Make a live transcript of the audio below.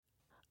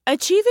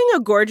Achieving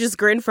a gorgeous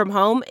grin from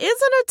home isn't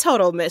a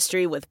total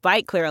mystery with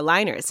Bite Clear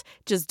aligners.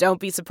 Just don't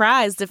be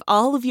surprised if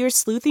all of your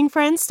sleuthing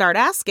friends start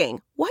asking,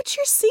 "What's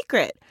your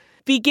secret?"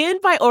 Begin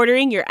by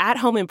ordering your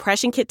at-home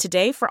impression kit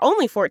today for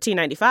only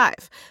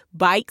 $14.95.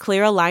 Bite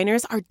Clear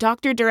aligners are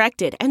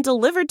doctor-directed and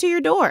delivered to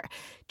your door.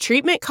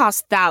 Treatment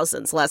costs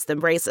thousands less than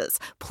braces.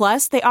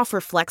 Plus, they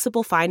offer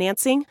flexible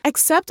financing,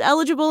 accept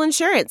eligible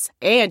insurance,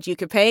 and you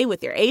can pay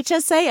with your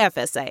HSA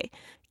FSA.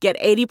 Get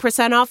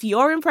 80% off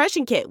your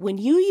impression kit when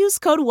you use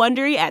code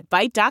WONDERY at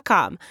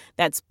Byte.com.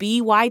 That's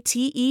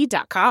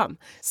BYTE.com.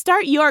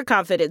 Start your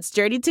confidence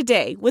journey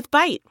today with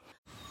Byte.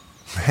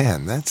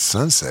 Man, that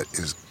sunset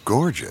is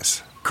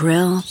gorgeous.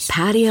 Grill,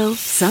 patio,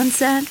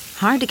 sunset.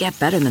 Hard to get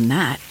better than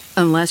that.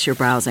 Unless you're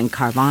browsing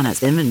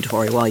Carvana's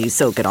inventory while you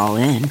soak it all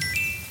in.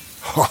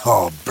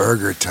 Oh,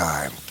 burger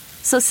time.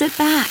 So sit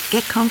back,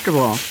 get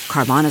comfortable.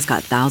 Carvana's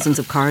got thousands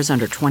of cars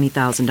under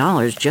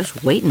 $20,000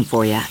 just waiting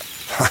for you.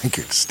 I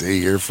could stay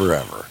here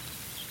forever.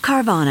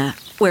 Carvana,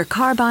 where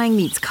car buying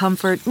meets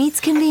comfort, meets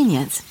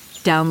convenience.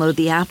 Download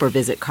the app or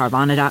visit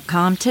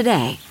Carvana.com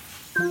today.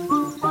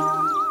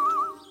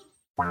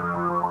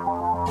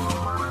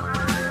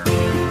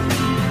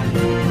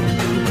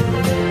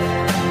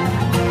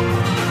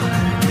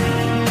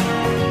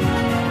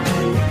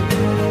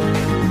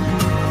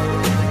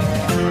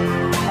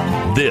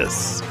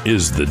 This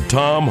is the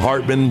Thom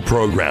Hartmann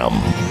Program.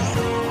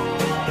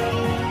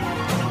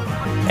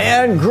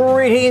 And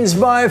greetings,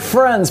 my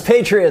friends,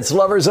 patriots,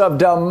 lovers of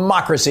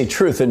democracy,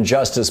 truth, and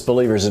justice,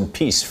 believers in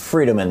peace,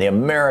 freedom, and the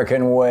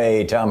American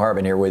way. Thom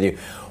Hartmann here with you.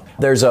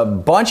 There's a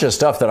bunch of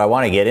stuff that I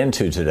want to get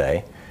into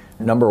today.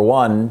 Number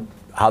one,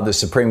 how the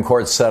Supreme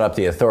Court set up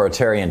the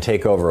authoritarian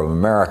takeover of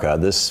America.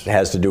 This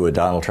has to do with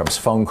Donald Trump's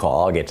phone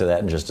call. I'll get to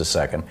that in just a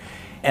second.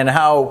 And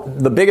how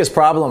the biggest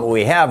problem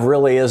we have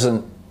really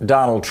isn't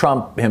Donald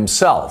Trump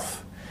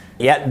himself.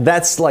 Yet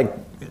that's like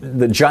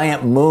the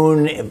giant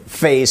moon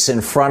face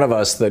in front of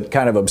us that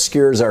kind of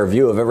obscures our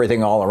view of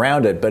everything all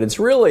around it. But it's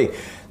really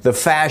the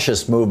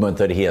fascist movement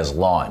that he has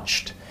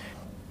launched.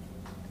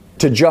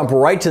 To jump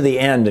right to the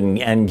end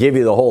and give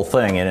you the whole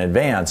thing in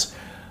advance,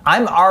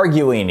 I'm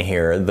arguing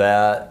here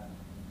that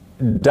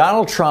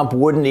Donald Trump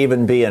wouldn't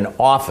even be in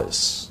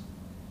office.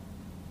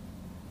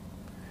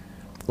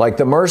 Like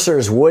the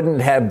Mercers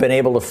wouldn't have been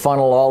able to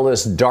funnel all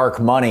this dark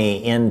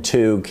money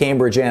into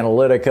Cambridge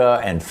Analytica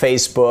and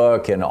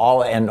Facebook and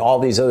all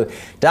these other.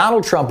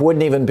 Donald Trump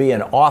wouldn't even be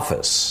in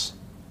office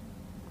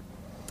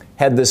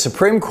had the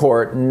Supreme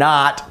Court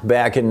not,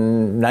 back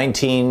in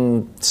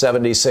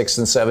 1976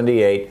 and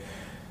 78,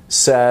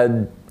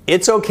 said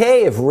it's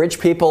okay if rich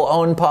people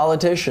own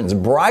politicians.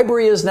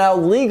 Bribery is now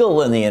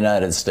legal in the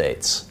United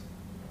States.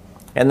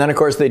 And then, of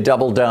course, they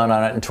doubled down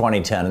on it in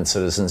 2010 in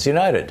Citizens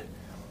United.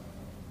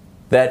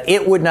 That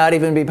it would not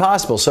even be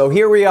possible. So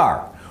here we are.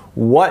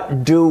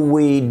 What do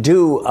we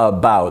do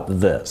about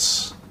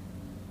this?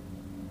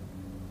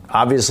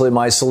 Obviously,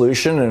 my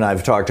solution, and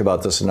I've talked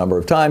about this a number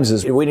of times,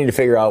 is we need to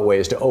figure out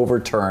ways to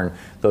overturn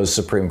those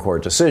Supreme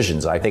Court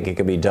decisions. I think it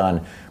can be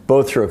done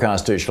both through a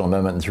constitutional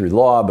amendment and through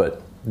law,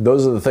 but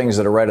those are the things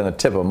that are right on the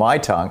tip of my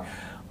tongue.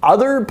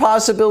 Other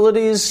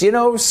possibilities,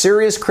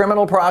 serious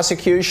criminal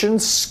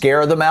prosecutions,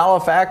 scare the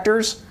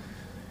malefactors.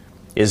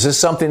 Is this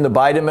something the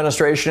Biden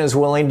administration is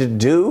willing to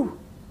do?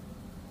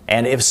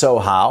 And if so,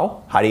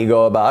 how? How do you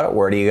go about it?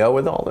 Where do you go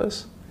with all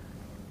this?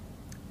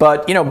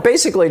 But,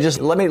 basically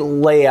just let me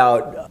lay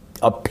out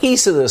a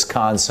piece of this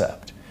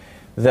concept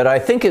that I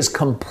think is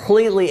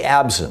completely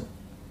absent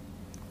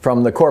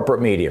from the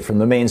corporate media, from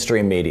the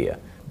mainstream media.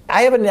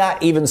 I have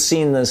not even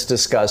seen this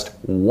discussed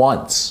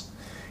once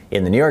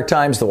in the New York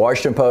Times, the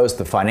Washington Post,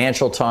 the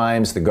Financial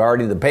Times, the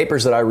Guardian, the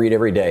papers that I read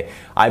every day.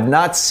 I've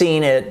not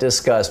seen it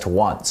discussed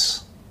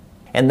once.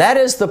 And that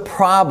is the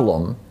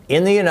problem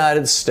in the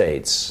United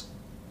States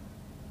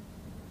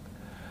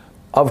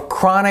of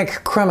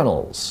chronic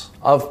criminals,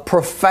 of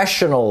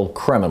professional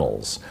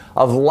criminals,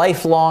 of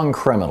lifelong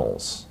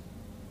criminals.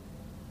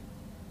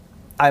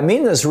 I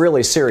mean this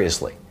really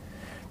seriously.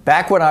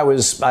 Back when I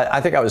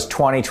think I was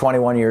 20,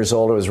 21 years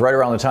old, it was right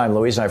around the time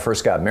Louise and I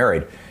first got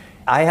married,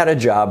 I had a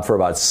job for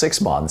about 6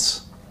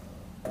 months.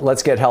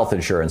 Let's get health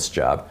insurance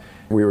job.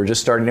 We were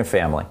just starting a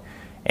family.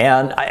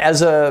 And as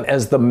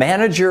the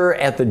manager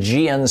at the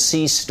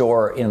GNC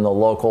store in the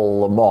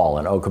local mall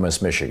in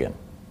Okemos, Michigan,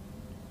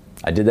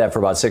 I did that for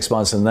about 6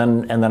 months, and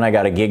then I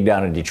got a gig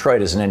down in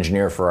Detroit as an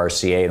engineer for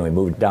RCA, and we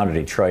moved down to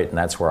Detroit, and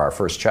that's where our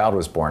first child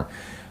was born.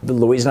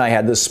 Louise and I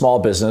had this small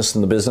business,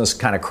 and the business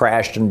kind of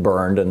crashed and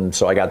burned, and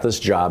so I got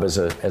this job as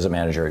a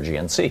manager at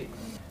GNC.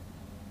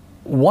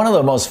 One of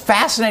the most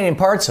fascinating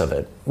parts of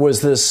it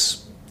was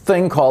this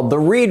thing called the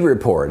Reid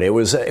Report. It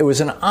was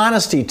an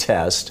honesty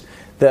test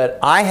that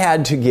I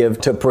had to give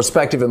to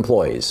prospective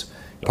employees.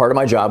 Part of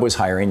my job was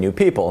hiring new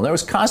people, and there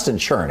was constant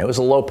churn. It was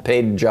a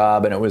low-paid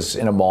job, and it was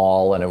in a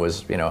mall, and it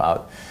was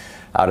out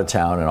of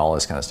town, and all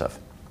this kind of stuff.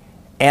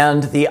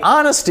 And the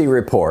honesty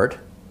report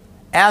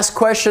asked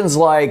questions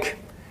like,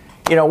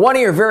 one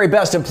of your very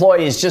best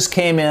employees just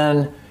came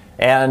in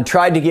and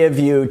tried to give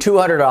you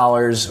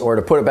 $200 or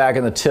to put it back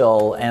in the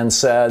till and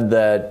said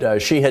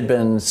that she had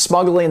been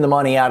smuggling the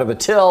money out of the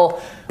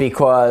till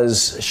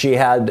because she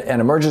had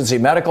an emergency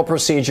medical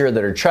procedure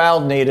that her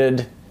child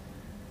needed.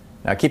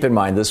 Now, keep in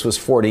mind, this was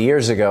 40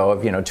 years ago.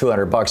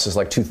 $200 is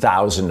like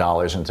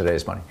 $2,000 in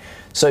today's money.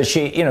 So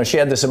she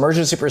had this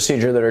emergency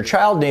procedure that her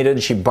child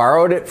needed. She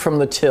borrowed it from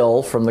the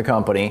till from the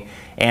company,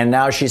 and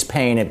now she's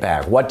paying it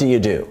back. What do you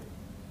do?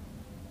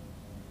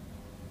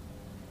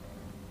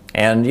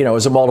 And, it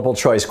was a multiple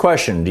choice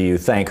question. Do you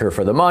thank her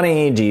for the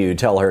money? Do you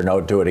tell her no,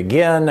 do it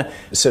again?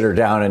 Sit her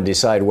down and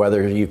decide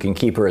whether you can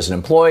keep her as an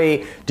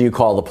employee? Do you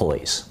call the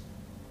police?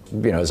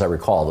 As I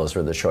recall, those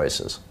were the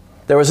choices.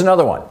 There was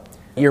another one.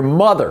 Your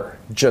mother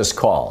just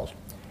called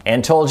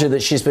and told you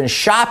that she's been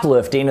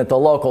shoplifting at the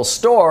local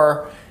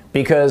store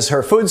because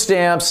her food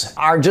stamps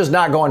are just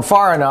not going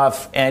far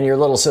enough and your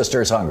little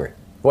sister is hungry.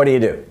 What do you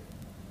do?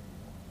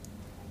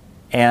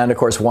 And, of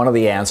course, one of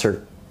the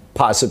answer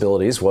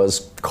possibilities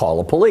was call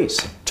the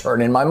police,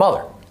 turn in my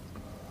mother.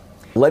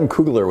 Len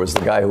Kugler was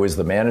the guy who was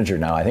the manager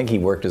now. I think he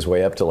worked his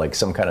way up to like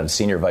some kind of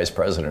senior vice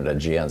president at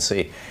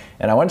GNC.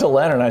 And I went to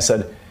Len and I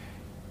said,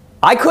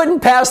 I couldn't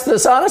pass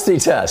this honesty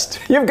test.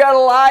 You've got to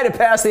lie to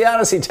pass the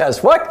honesty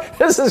test. What?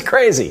 This is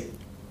crazy.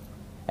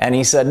 And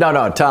he said,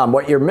 no, Tom,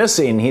 what you're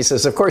missing, he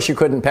says, of course you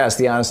couldn't pass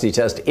the honesty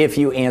test if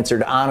you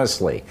answered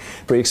honestly.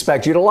 We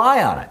expect you to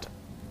lie on it.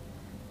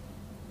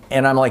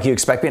 And I'm like, you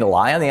expect me to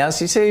lie on the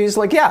honesty test? He's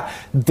like, yeah,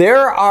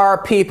 there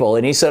are people.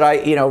 And he said,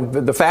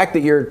 the fact that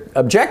you're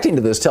objecting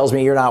to this tells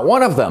me you're not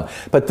one of them.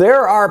 But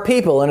there are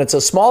people, and it's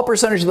a small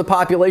percentage of the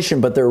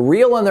population, but they're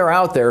real and they're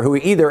out there who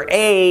either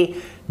A,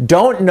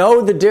 don't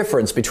know the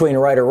difference between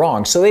right or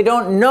wrong, so they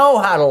don't know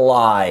how to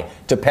lie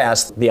to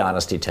pass the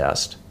honesty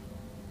test.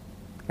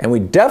 And we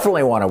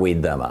definitely want to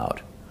weed them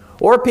out.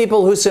 Or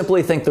people who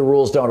simply think the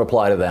rules don't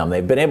apply to them.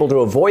 They've been able to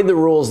avoid the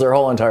rules their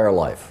whole entire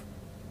life.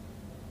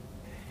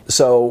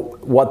 So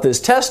what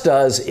this test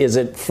does is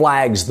it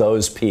flags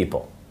those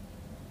people.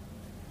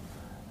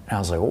 And I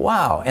was like,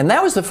 wow. And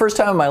that was the first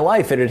time in my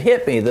life it had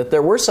hit me that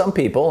there were some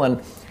people,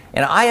 and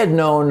I had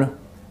known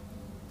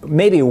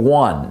maybe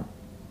one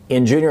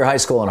in junior high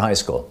school and high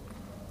school,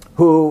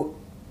 who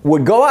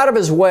would go out of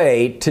his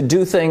way to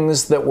do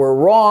things that were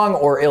wrong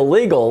or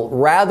illegal,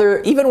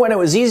 rather, even when it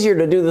was easier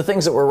to do the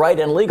things that were right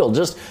and legal,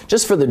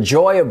 just for the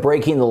joy of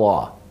breaking the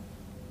law.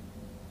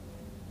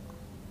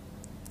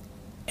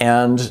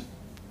 And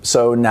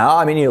so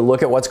now, you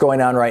look at what's going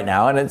on right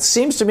now, and it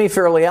seems to me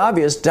fairly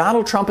obvious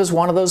Donald Trump is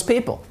one of those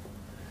people.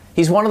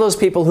 He's one of those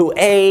people who,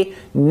 A,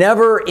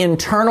 never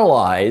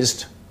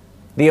internalized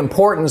the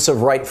importance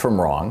of right from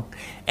wrong,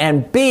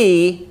 and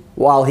B,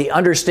 while he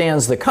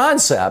understands the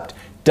concept,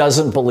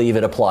 doesn't believe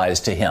it applies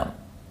to him.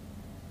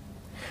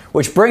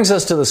 Which brings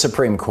us to the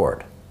Supreme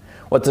Court.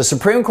 What the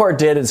Supreme Court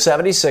did in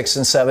 76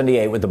 and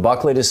 78 with the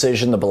Buckley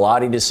decision, the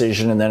Bellotti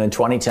decision, and then in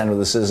 2010 with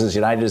the Citizens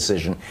United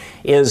decision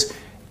is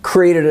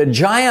created a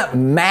giant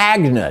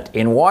magnet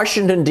in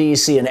Washington,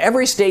 D.C. and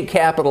every state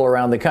capital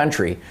around the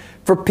country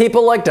for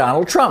people like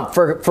Donald Trump,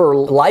 for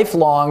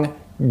lifelong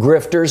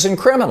grifters and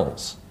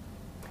criminals.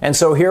 And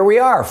so here we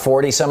are,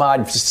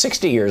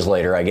 60 years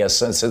later, I guess,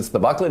 since the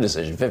Buckley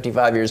decision,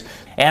 55 years.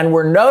 And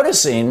we're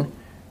noticing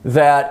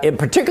that,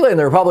 particularly in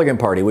the Republican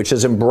Party, which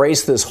has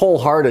embraced this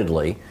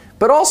wholeheartedly,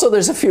 but also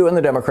there's a few in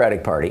the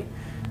Democratic Party,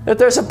 that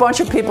there's a bunch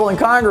of people in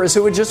Congress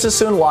who would just as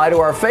soon lie to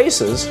our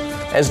faces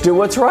as do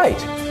what's right.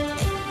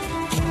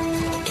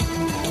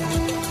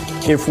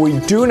 If we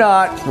do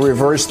not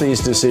reverse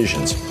these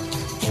decisions,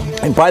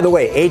 and by the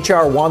way,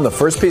 H.R. 1, the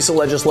first piece of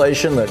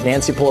legislation that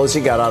Nancy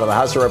Pelosi got out of the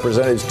House of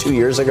Representatives 2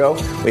 years ago,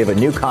 we have a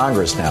new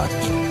Congress now,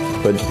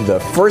 but the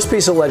first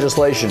piece of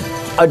legislation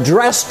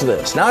addressed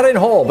this, not in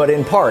whole, but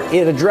in part.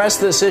 It addressed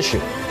this issue.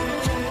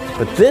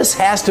 But this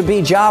has to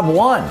be job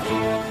one,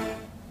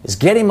 is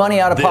getting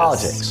money out of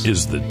politics. This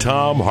is the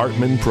Thom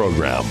Hartmann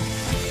Program.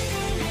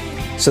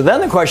 So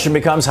then the question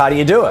becomes, how do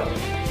you do it?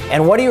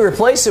 And what do you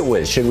replace it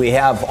with? Should we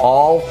have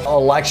all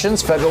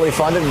elections federally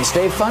funded and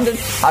state funded?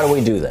 How do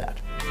we do that?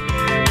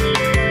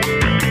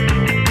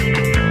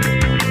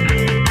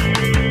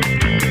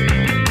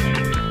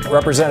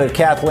 Representative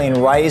Kathleen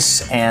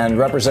Rice and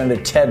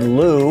Representative Ted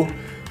Lieu,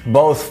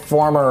 both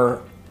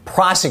former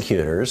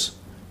prosecutors,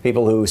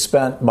 people who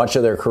spent much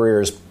of their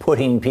careers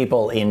putting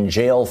people in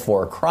jail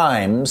for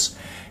crimes,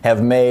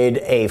 have made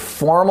a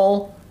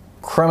formal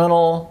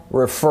criminal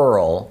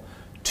referral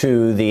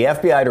to the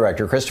FBI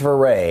director, Christopher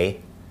Wray,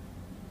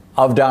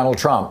 of Donald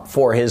Trump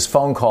for his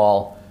phone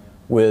call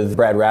with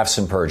Brad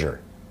Raffensperger,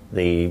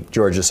 the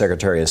Georgia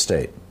Secretary of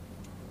State.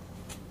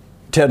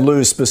 Ted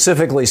Lieu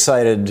specifically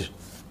cited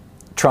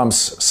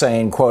Trump's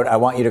saying, quote, I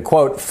want you to,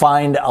 quote,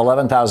 find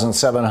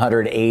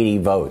 11,780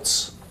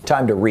 votes.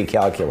 Time to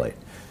recalculate.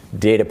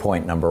 Data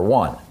point number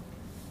one.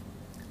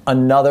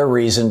 Another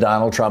reason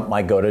Donald Trump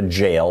might go to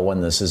jail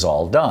when this is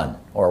all done,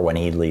 or when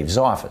he leaves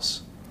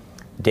office.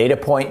 Data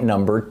point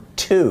number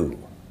two.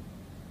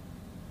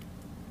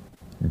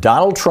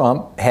 Donald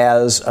Trump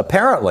has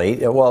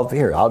apparently, well,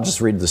 here, I'll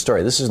just read the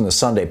story. This is in the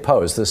Sunday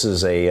Post. This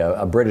is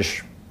a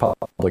British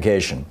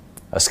publication,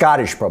 a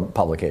Scottish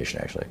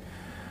publication, actually.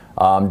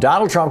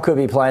 Donald Trump could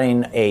be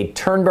planning a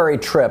Turnberry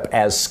trip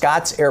as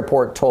Scott's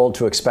airport told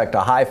to expect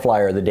a high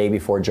flyer the day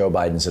before Joe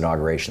Biden's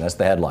inauguration. That's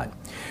the headline.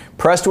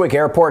 Prestwick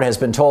Airport has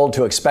been told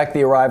to expect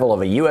the arrival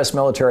of a U.S.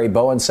 military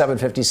Boeing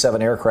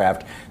 757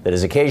 aircraft that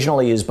is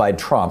occasionally used by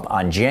Trump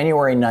on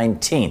January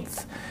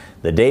 19th,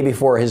 the day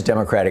before his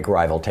Democratic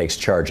rival takes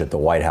charge at the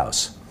White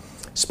House.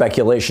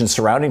 Speculation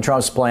surrounding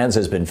Trump's plans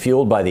has been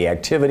fueled by the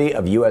activity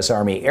of U.S.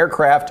 Army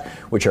aircraft,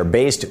 which were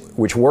based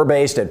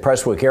at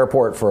Prestwick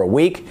Airport for a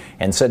week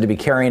and said to be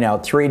carrying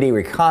out 3D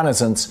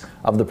reconnaissance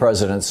of the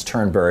president's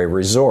Turnberry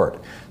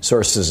resort.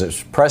 Sources at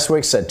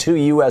Prestwick said 2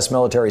 U.S.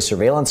 military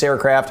surveillance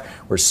aircraft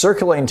were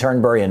circulating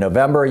Turnberry in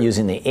November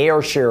using the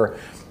Ayrshire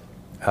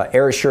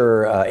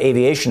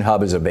Aviation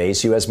Hub as a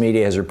base. U.S.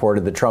 media has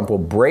reported that Trump will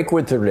break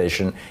with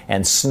tradition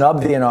and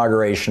snub the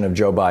inauguration of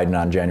Joe Biden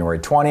on January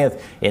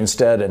 20th,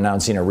 instead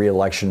announcing a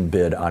re-election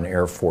bid on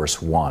Air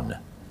Force One.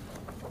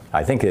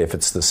 I think if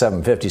it's the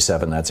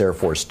 757, that's Air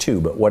Force Two,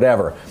 but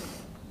whatever.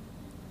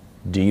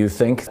 Do you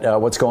think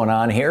what's going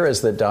on here is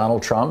that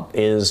Donald Trump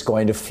is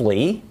going to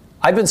flee?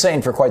 I've been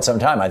saying for quite some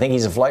time, I think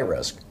he's a flight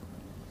risk.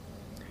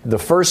 The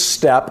first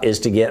step is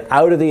to get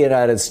out of the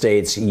United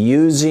States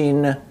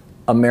using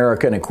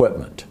American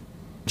equipment.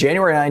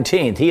 January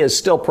 19th, he is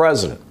still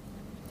president.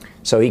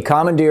 So he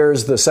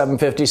commandeers the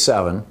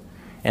 757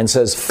 and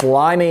says,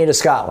 fly me to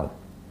Scotland.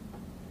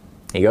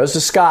 He goes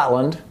to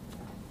Scotland,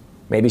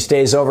 maybe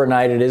stays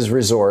overnight at his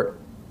resort,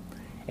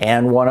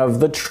 and one of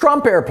the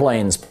Trump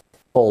airplanes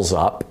pulls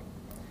up.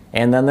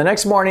 And then the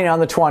next morning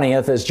on the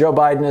 20th, as Joe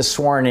Biden is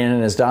sworn in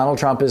and as Donald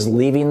Trump is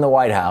leaving the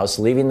White House,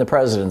 leaving the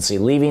presidency,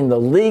 leaving the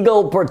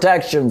legal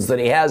protections that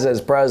he has as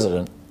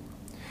president,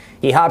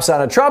 he hops on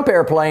a Trump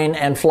airplane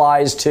and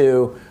flies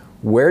to,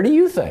 where do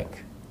you think?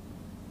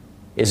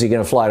 Is he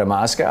going to fly to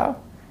Moscow?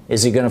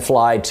 Is he going to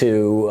fly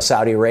to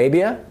Saudi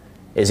Arabia?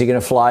 Is he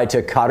going to fly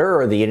to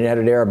Qatar or the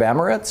United Arab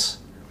Emirates?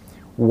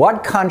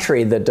 What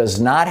country that does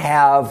not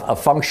have a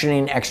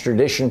functioning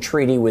extradition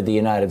treaty with the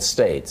United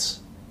States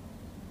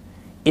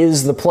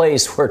is the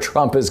place where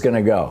Trump is going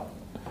to go?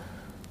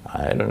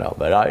 I don't know,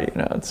 but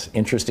it's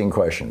interesting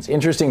questions.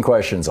 Interesting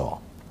questions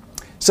all.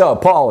 So,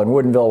 Paul in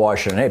Woodinville,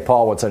 Washington. Hey,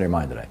 Paul, what's on your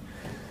mind today?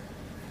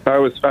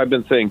 I've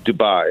been saying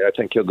Dubai. I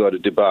think he'll go to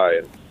Dubai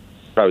and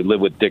probably live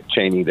with Dick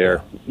Cheney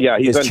there. Yeah,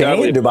 he's is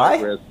Cheney in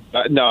Dubai?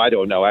 No, I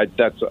don't know.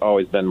 That's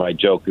always been my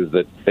joke, is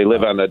that they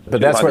live on the. But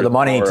that's where the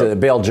money to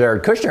bail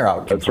Jared Kushner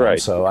out came from.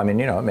 Right. So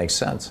it makes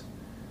sense.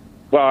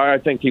 Well, I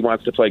think he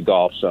wants to play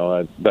golf.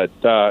 So,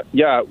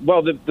 yeah.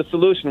 Well, the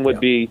solution would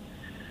be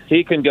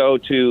he can go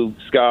to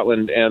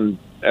Scotland and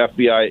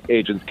FBI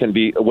agents can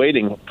be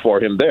waiting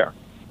for him there.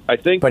 I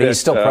think, but he's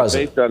still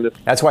president.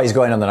 That's why he's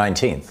going on the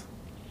 19th.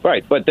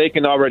 Right, but they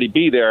can already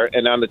be there,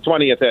 and on the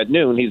 20th at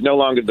noon, he's no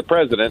longer the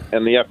president,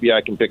 and the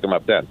FBI can pick him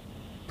up then.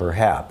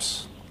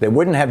 Perhaps. They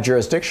wouldn't have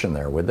jurisdiction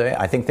there, would they?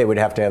 I think they would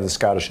have to have the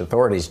Scottish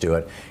authorities do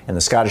it, and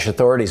the Scottish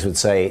authorities would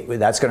say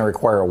that's going to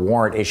require a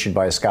warrant issued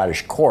by a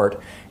Scottish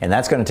court, and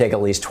that's going to take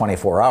at least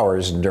 24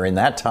 hours, and during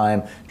that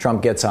time,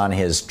 Trump gets on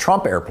his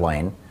Trump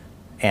airplane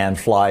and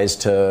flies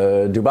to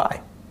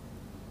Dubai.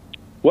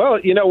 Well,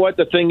 you know what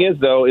the thing is,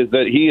 though, is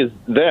that he is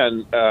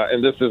then,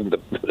 and this isn't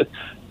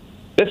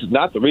this is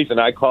not the reason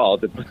I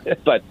called,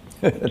 but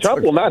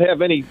Trump will not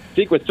have any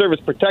Secret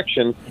Service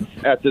protection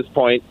at this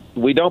point.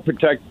 We don't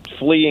protect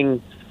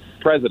fleeing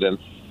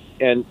presidents,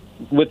 and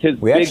with his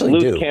big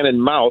loose cannon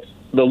mouth,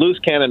 the loose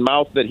cannon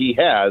mouth that he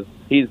has,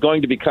 he's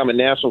going to become a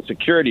national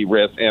security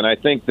risk, and I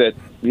think that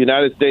the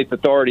United States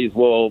authorities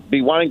will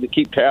be wanting to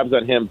keep tabs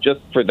on him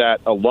just for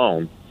that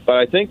alone. But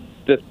I think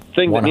the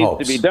thing that needs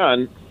to be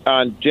done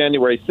on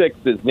January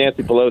 6th is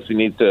Nancy Pelosi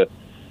needs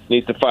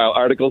to file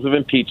articles of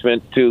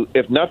impeachment to,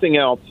 if nothing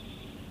else,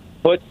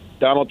 put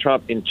Donald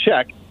Trump in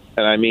check,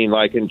 and I mean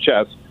like in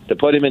chess, to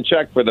put him in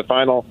check for the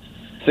final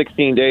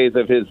 16 days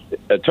of his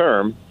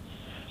term,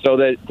 so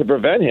that to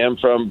prevent him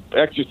from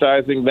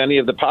exercising many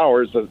of the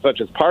powers,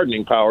 such as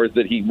pardoning powers,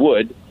 that he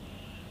would.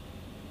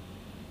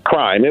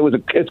 Crime.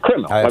 It's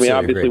criminal. I mean,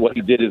 obviously, what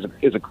he did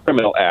is a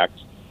criminal act.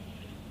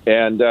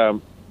 And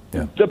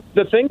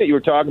the thing that you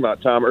were talking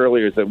about, Tom,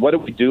 earlier is that what do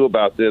we do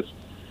about this?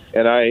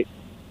 And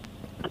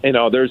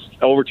there's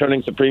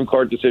overturning Supreme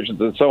Court decisions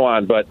and so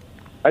on, but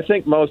I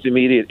think most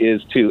immediate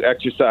is to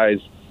exercise,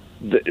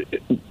 in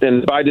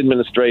the Biden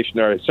administration,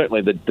 or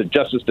certainly the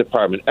Justice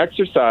Department,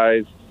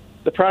 exercise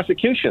the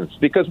prosecutions.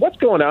 Because what's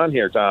going on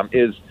here, Tom,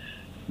 is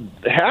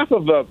half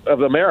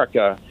of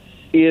America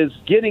is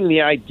getting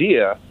the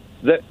idea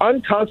that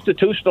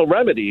unconstitutional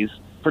remedies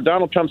for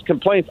Donald Trump's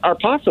complaints are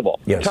possible.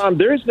 Yes. Tom,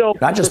 there's no...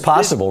 Not just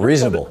possible,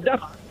 reasonable.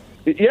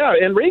 Yeah,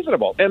 and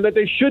reasonable, and that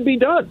they should be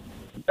done.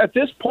 At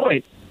this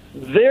point,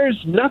 there's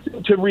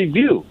nothing to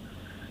review.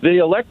 The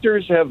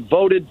electors have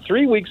voted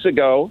 3 weeks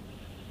ago,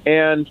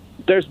 and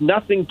there's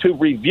nothing to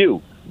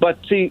review. But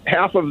see,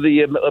 half of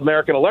the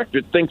American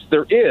electorate thinks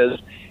there is,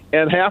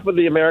 and half of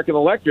the American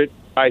electorate,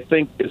 I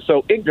think, is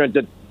so ignorant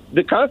that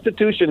the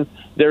Constitution,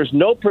 there's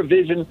no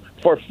provision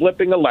for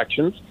flipping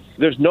elections.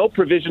 There's no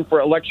provision for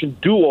election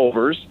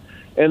do-overs.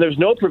 And there's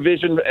no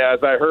provision,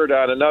 as I heard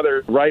on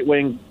another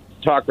right-wing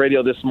talk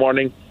radio this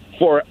morning,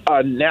 for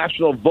a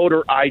national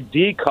voter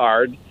ID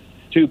card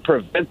to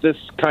prevent this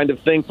kind of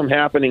thing from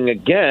happening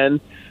again.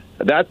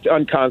 That's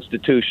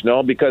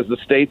unconstitutional because the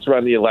states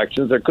run the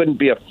elections. There couldn't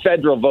be a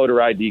federal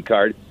voter ID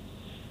card.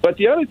 But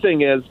the other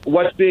thing is,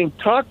 what's being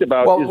talked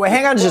about is... Well,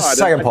 hang on just a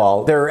second,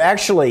 Paul. There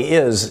actually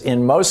is,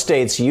 in most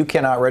states, you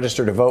cannot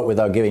register to vote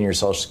without giving your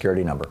Social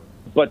Security number.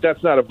 But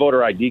that's not a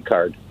voter ID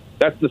card.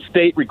 That's the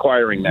state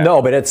requiring that.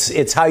 No, but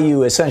it's how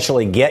you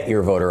essentially get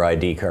your voter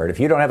ID card. If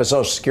you don't have a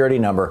Social Security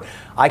number,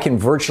 I can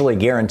virtually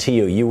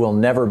guarantee you will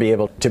never be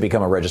able to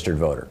become a registered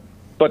voter.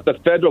 But the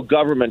federal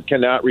government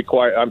cannot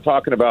require... I'm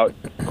talking about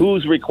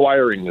who's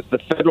requiring this. The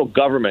federal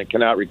government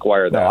cannot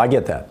require that. No, I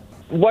get that.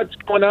 What's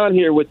going on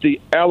here with the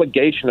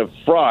allegation of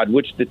fraud,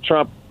 which the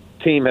Trump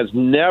team has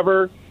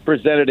never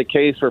presented a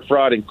case for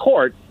fraud in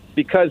court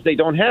because they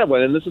don't have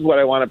one. And this is what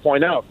I want to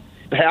point out.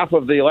 Half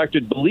of the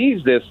electorate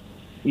believes this.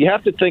 You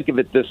have to think of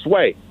it this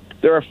way.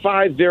 There are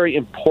 5 very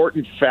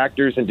important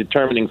factors in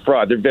determining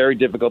fraud. They're very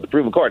difficult to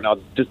prove in court. And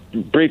I'll just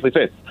briefly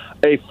say it.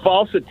 A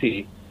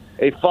falsity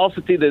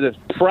that is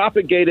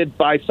propagated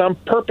by some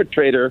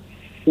perpetrator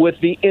with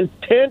the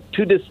intent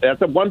to that's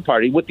one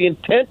party, with the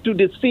intent to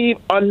deceive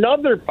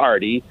another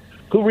party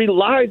who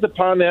relies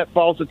upon that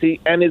falsity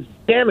and is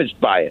damaged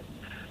by it.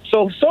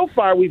 So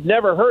far, we've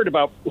never heard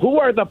about who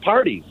are the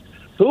parties,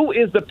 who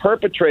is the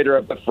perpetrator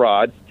of the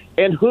fraud,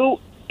 and who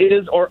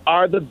is or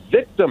are the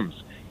victims.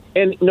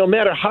 And no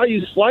matter how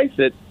you slice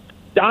it,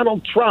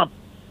 Donald Trump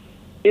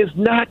is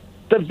not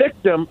the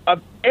victim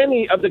of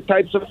any of the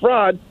types of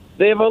fraud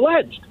they have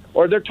alleged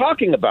or they're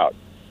talking about.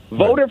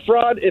 Voter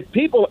fraud, if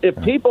people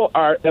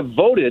have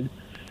voted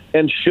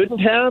and shouldn't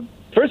have,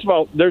 first of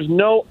all, there's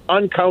no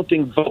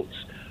uncounting votes.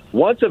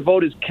 Once a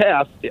vote is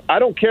cast, I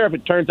don't care if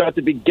it turns out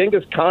to be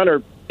Genghis Khan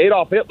or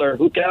Adolf Hitler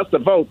who cast the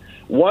vote.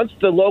 Once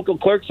the local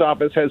clerk's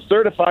office has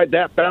certified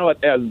that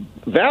ballot as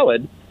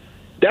valid,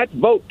 that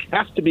vote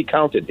has to be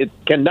counted. It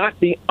cannot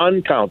be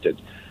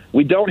uncounted.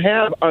 We don't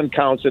have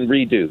uncounts and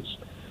redos.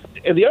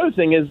 And the other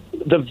thing is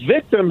the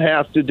victim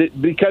has to,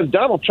 because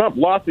Donald Trump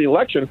lost the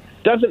election,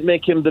 doesn't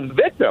make him the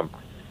victim.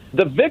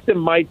 The victim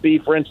might be,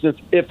 for instance,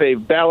 if a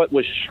ballot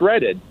was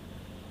shredded,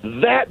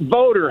 that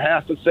voter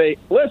has to say,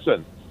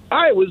 listen,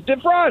 I was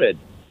defrauded.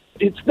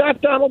 It's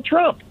not Donald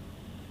Trump.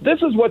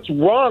 This is what's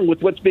wrong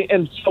with what's being,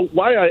 and so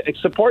why I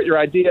support your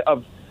idea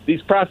of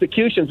these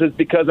prosecutions is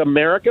because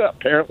America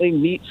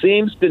apparently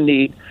seems to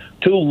need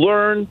to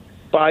learn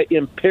by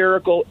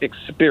empirical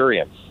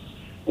experience.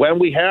 When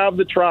we have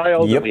the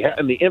trials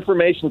and the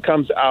information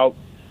comes out,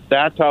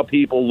 that's how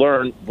people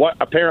learn what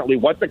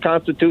the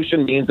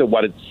Constitution means and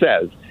what it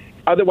says.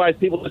 Otherwise,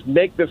 people just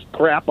make this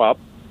crap up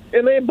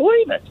and they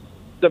believe it.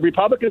 The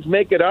Republicans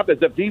make it up as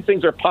if these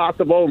things are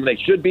possible and they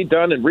should be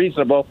done and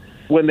reasonable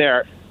when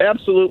they're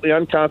absolutely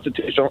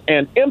unconstitutional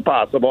and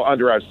impossible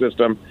under our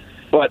system.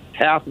 But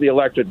half the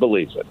electorate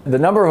believes it. The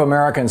number of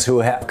Americans who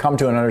have come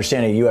to an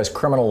understanding of U.S.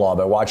 criminal law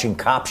by watching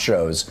cop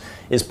shows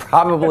is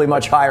probably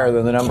much higher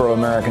than the number of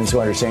Americans who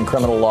understand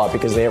criminal law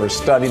because they ever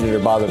studied it or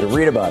bothered to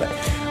read about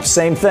it.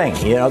 Same thing.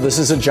 This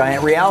is a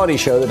giant reality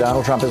show that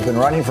Donald Trump has been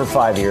running for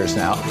 5 years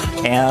now.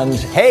 And,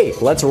 hey,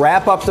 let's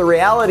wrap up the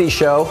reality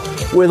show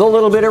with a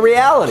little bit of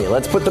reality.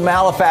 Let's put the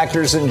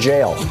malefactors in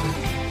jail.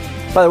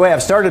 By the way,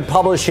 I've started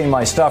publishing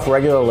my stuff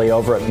regularly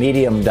over at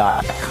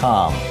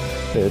medium.com.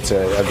 It's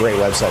a great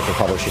website for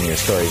publishing your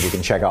stories. You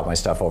can check out my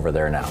stuff over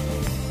there now.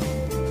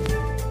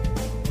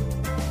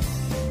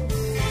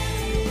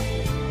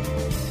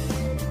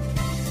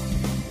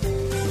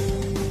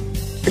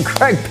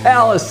 Greg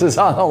Palast is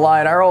on the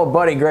line. Our old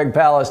buddy Greg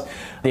Palast,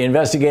 the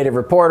investigative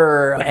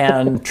reporter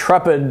and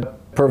intrepid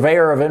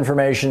purveyor of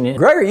information.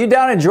 Greg, are you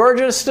down in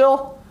Georgia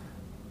still?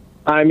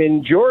 I'm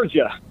in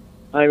Georgia.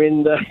 I'm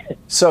in the...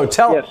 So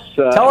tell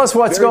us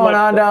what's going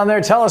on down there.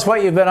 Tell us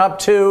what you've been up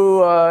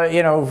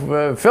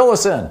to. Fill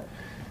us in.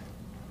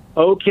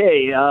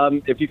 Okay,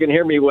 if you can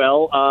hear me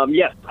well.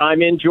 Yes,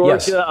 I'm in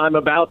Georgia. Yes. I'm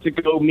about to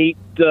go meet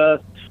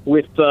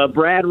with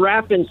Brad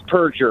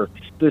Raffensperger,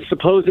 the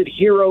supposed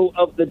hero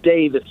of the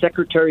day, the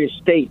Secretary of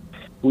State.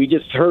 We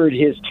just heard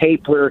his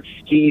tape where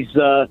he's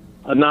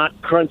not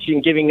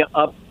giving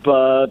up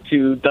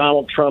to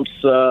Donald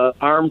Trump's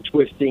arm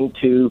twisting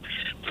to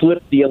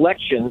flip the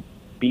election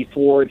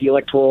before the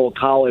Electoral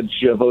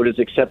College vote is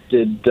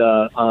accepted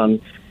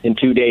in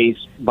 2 days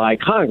by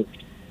Congress.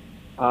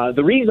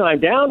 The reason I'm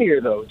down here,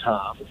 though,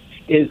 Tom,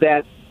 is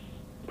that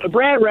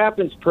Brad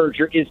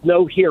Raffensperger is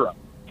no hero.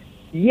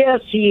 Yes,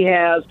 he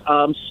has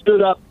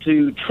stood up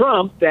to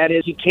Trump. That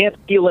is, he can't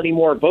steal any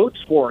more votes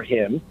for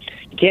him.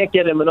 He can't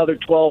get him another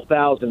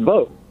 12,000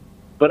 votes.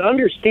 But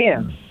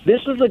understand,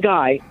 this is a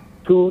guy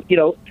who,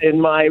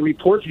 in my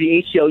report to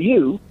the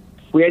ACLU,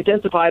 we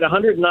identified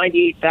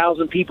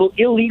 198,000 people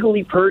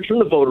illegally purged from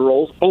the voter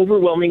rolls,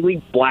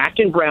 overwhelmingly black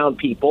and brown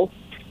people.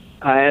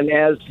 And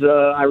as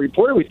I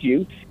reported with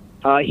you,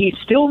 he's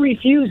still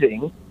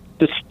refusing,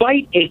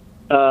 despite a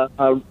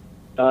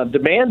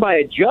demand by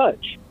a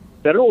judge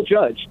federal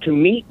judge, to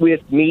meet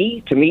with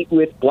me, to meet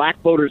with Black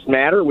Voters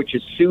Matter, which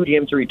has sued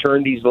him to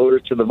return these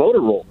voters to the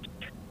voter rolls.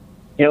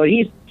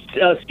 He's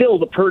still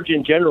the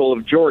Purgeon General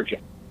of Georgia.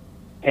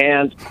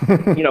 And,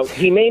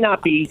 he may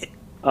not be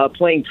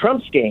playing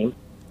Trump's game,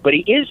 but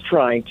he is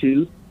trying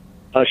to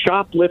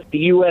shoplift the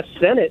U.S.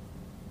 Senate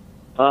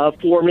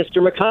for Mr.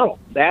 McConnell.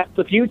 That's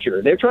the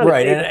future. They're trying to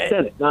save the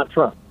Senate, not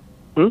Trump.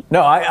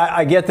 No,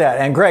 I get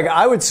that. And Greg,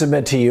 I would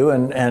submit to you,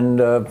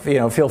 and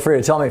feel free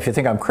to tell me if you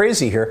think I'm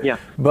crazy here. Yeah.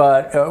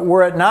 But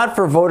were it not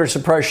for voter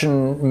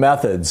suppression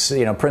methods,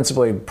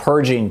 principally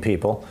purging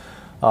people,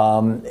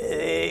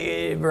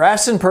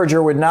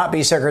 Raffensperger would not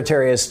be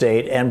Secretary of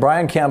State, and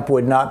Brian Kemp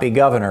would not be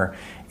governor.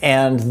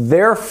 And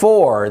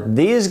therefore,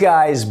 these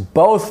guys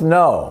both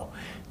know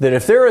that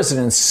if there is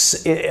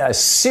a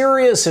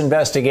serious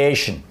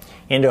investigation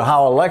into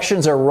how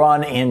elections are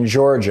run in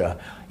Georgia,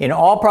 in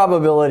all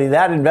probability,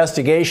 that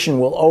investigation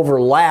will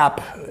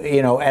overlap,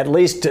 at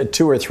least a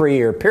 2 or 3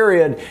 year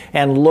period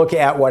and look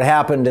at what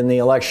happened in the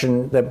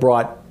election that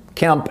brought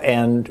Kemp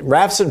and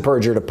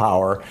Raffensperger to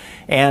power,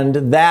 and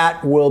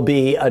that will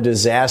be a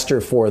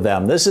disaster for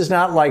them. This is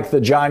not like the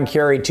John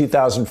Kerry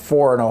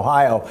 2004 in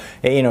Ohio.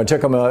 It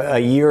took them a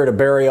year to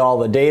bury all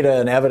the data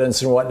and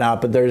evidence and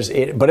whatnot, but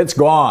it's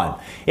gone.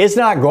 It's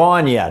not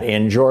gone yet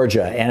in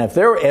Georgia. And if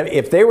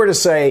they were to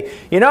say,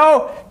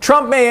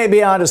 Trump may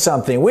be onto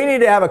something, we need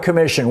to have a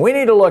commission, we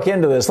need to look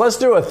into this, let's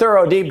do a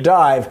thorough deep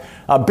dive,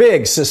 a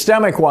big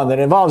systemic one that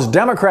involves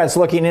Democrats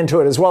looking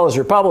into it as well as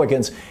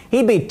Republicans,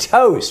 he'd be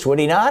toast, would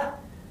he not?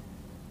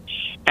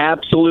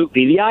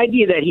 Absolutely. The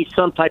idea that he's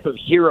some type of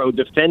hero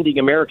defending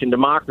American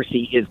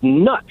democracy is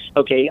nuts.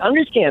 Okay,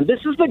 understand,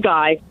 this is the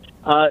guy,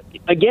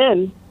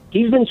 again,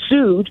 he's been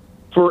sued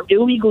for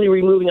illegally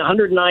removing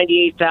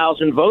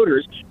 198,000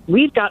 voters.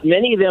 We've got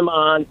many of them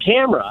on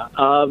camera,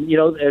 as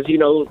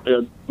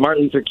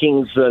Martin Luther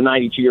King's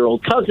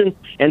 92-year-old cousin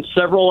and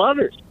several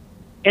others.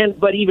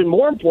 But even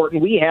more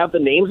important, we have the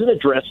names and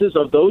addresses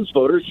of those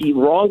voters he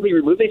wrongly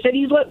removed. They said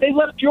they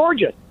left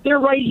Georgia. They're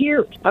right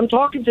here. I'm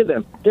talking to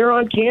them. They're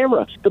on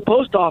camera. The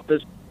post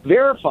office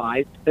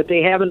verifies that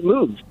they haven't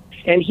moved.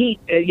 And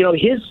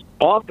his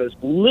office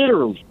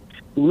literally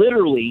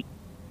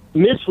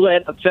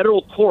misled a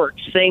federal court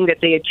saying that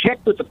they had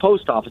checked with the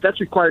post office.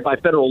 That's required by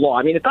federal law.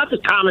 I mean, it's not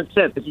just common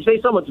sense. If you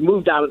say someone's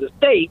moved out of the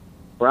state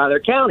or out of their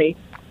county,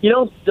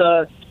 you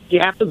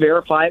have to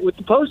verify it with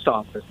the post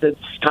office. It's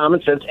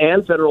common sense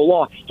and federal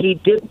law. He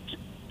didn't.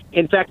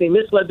 In fact, they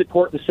misled the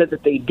court and said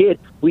that they did.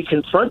 We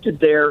confronted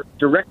their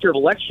director of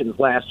elections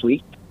last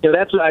week.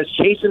 That's when I was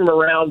chasing him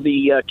around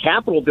the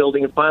Capitol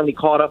building and finally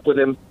caught up with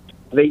him.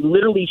 They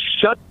literally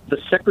shut the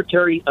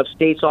Secretary of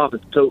State's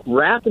office. So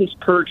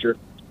Raffensperger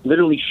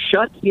literally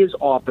shut his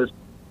office,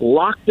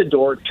 locked the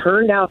door,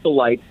 turned out the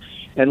lights,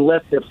 and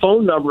left their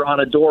phone number on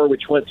a door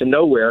which went to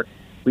nowhere.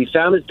 We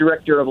found his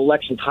director of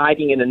elections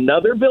hiding in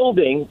another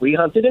building. We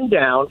hunted him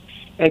down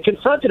and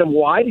confronted him.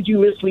 Why did you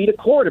mislead a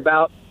court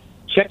about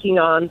checking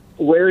on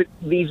where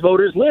these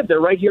voters live? They're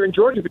right here in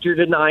Georgia, but you're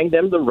denying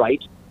them the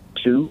right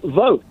to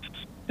vote.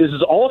 This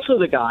is also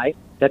the guy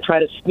that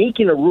tried to sneak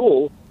in a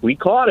rule. We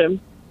caught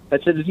him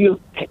that said, if you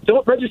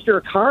don't register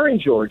a car in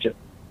Georgia,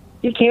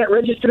 you can't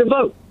register to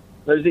vote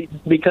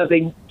because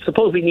they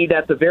supposedly need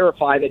that to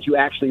verify that you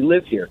actually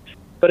live here.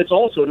 But it's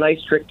also a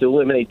nice trick to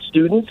eliminate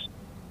students,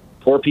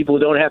 poor people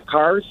who don't have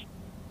cars,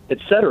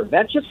 etc.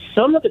 That's just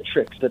some of the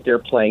tricks that they're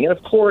playing. And,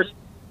 of course,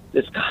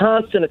 this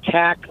constant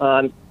attack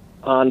on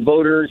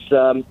voters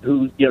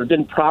who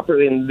didn't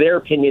properly, in their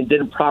opinion,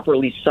 didn't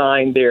properly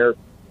sign their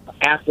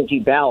absentee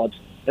ballots.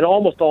 And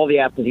almost all the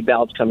absentee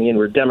ballots coming in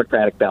were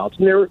Democratic ballots.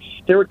 And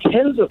there were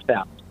tens of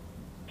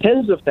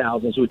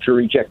thousands which were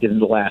rejected in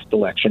the last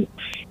election.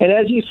 And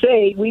as you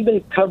say, we've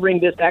been covering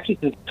this actually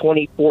since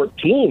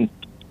 2014.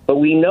 But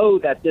we know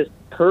that this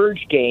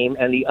purge game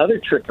and the other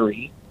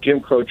trickery, Jim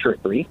Crow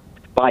trickery,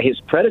 by his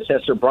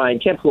predecessor, Brian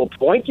Kemp, who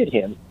appointed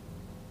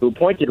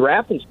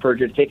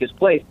Raffensperger to take his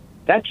place,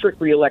 that trick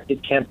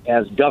reelected Kemp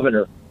as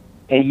governor.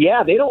 And,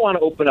 they don't want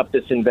to open up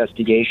this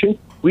investigation.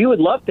 We would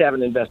love to have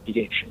an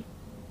investigation.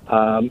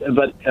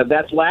 But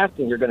that's the last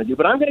thing you're going to do.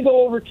 But I'm going to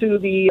go over to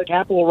the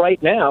Capitol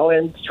right now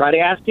and try to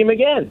ask him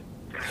again.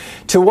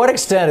 To what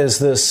extent is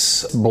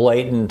this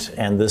blatant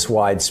and this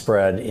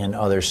widespread in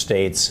other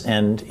states?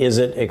 And is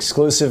it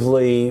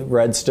exclusively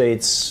red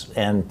states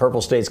and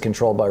purple states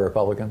controlled by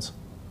Republicans?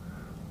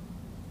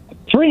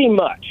 Pretty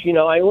much.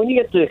 When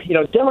you get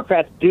to,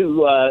 Democrats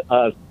do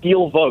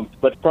steal votes,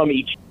 but from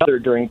each other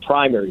during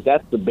primaries.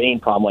 That's the main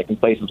problem, like in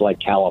places like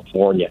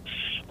California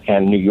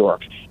and New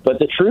York. But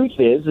the truth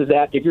is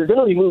that if you're going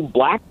to remove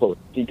black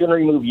voters, you're going to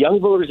remove young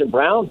voters and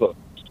brown voters,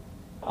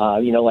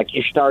 like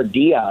Ishtar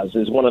Diaz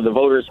is one of the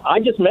voters. I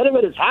just met him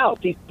at his house.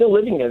 He's still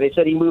living there. They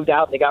said he moved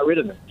out and they got rid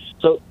of him.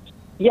 So,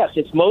 yes,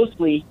 it's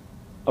mostly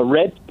a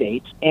red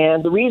state.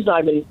 And the reason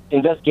I've been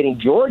investigating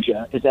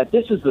Georgia is that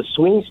this is the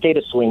swing state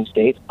of swing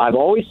states. I've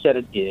always said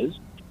it is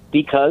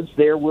because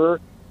there were,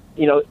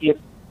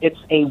 it's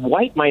a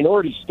white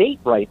minority state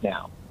right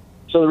now.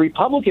 So the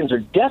Republicans are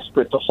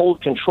desperate to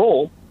hold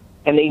control,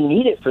 and they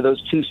need it for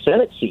those 2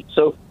 Senate seats.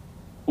 So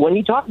when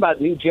you talk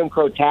about new Jim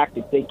Crow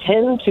tactics, they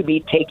tend to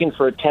be taken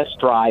for a test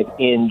drive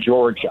in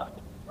Georgia.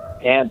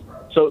 And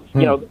so,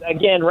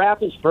 again,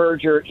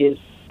 Raffensperger is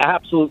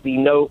absolutely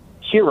no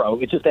hero.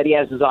 It's just that he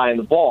has his eye on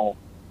the ball,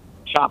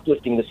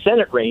 shoplifting the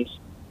Senate race.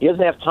 He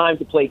doesn't have time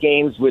to play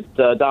games with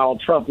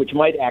Donald Trump, which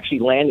might actually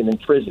land him in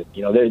prison.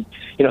 There's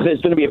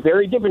going to be a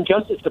very different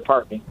Justice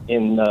Department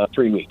in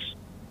 3 weeks.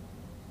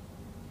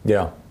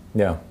 Yeah,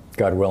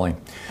 God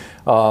willing.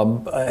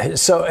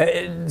 So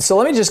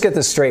let me just get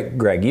this straight,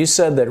 Greg. You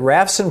said that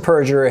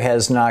Raffensperger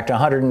has knocked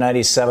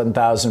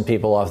 197,000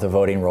 people off the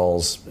voting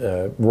rolls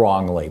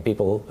wrongly,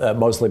 people,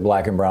 mostly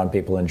black and brown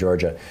people in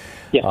Georgia.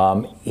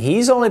 Yeah.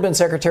 He's only been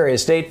Secretary of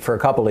State for a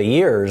couple of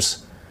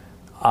years.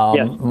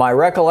 My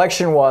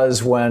recollection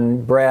was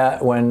when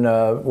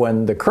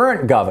the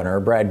current governor,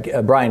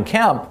 Brian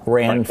Kemp,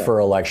 ran for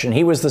election,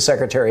 he was the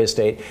Secretary of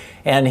State,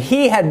 and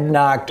he had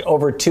knocked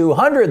over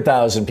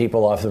 200,000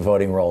 people off the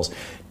voting rolls.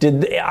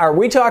 Are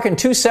we talking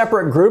two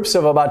separate groups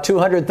of about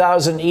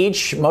 200,000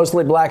 each,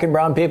 mostly black and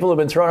brown people who have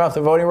been thrown off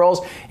the voting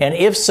rolls? And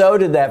if so,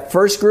 did that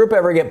first group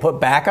ever get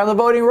put back on the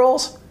voting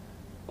rolls?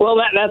 Well,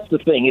 that's the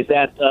thing, is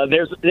that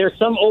there's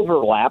some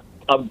overlap.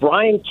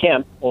 Brian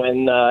Kemp,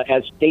 when,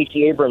 as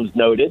Stacey Abrams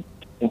noted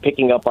in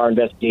picking up our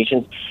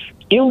investigations,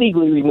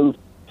 illegally removed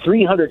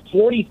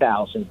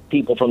 340,000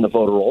 people from the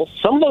voter rolls.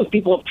 Some of those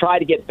people have tried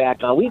to get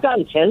back on. We've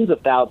gotten tens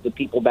of thousands of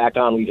people back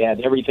on. We've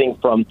had everything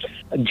from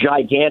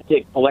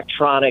gigantic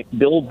electronic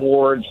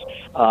billboards,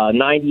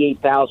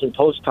 98,000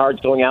 postcards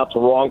going out to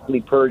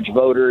wrongfully purge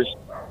voters,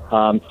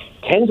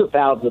 tens of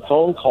thousands of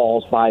phone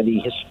calls by the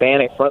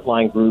Hispanic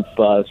frontline group,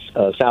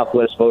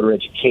 Southwest Voter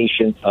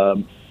Education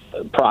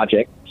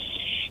Project.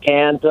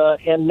 And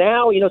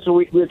now, so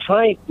we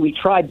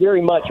tried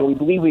very much, and we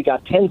believe we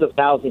got tens of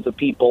thousands of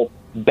people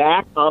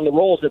back on the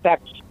rolls. In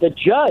fact, the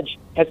judge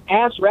has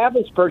asked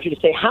Raffensperger to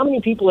say how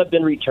many people have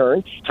been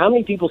returned, how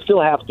many people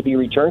still have to be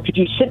returned. Could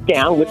you sit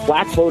down with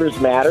Black Voters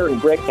Matter and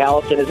Greg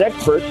Palast and his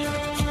experts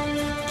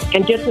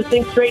and get this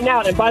thing straightened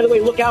out? And by the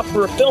way, look out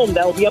for a film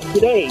that'll be up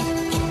today,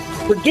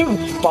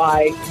 produced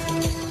by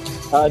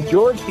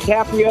George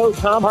DiCaprio,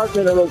 Tom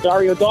Hartman, and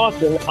Rosario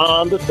Dawson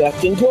on the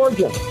theft in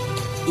Georgia.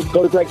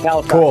 Go to Greg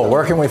Palast. Cool.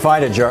 Where can we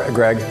find it,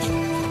 Greg?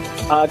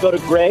 Go to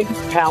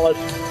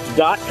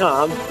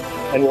gregpalast.com,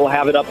 and we'll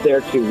have it up there,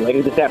 too,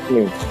 later this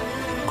afternoon.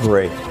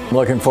 Great.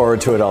 Looking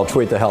forward to it. I'll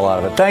tweet the hell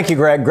out of it. Thank you,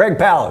 Greg. Greg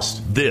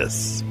Palast.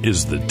 This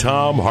is the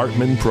Thom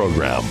Hartmann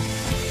Program.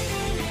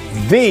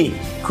 The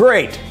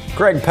great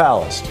Greg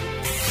Palast.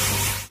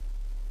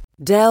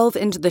 Delve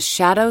into the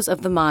shadows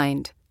of the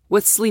mind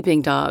with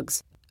Sleeping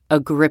Dogs, a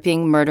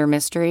gripping murder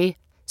mystery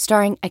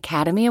starring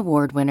Academy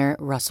Award winner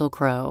Russell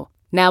Crowe.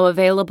 Now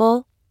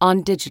available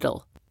on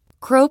digital.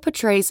 Crowe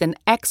portrays an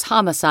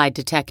ex-homicide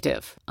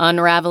detective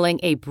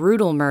unraveling a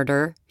brutal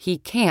murder he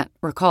can't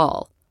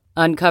recall.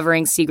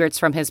 Uncovering secrets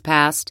from his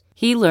past,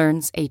 he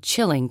learns a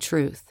chilling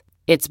truth.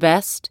 It's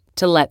best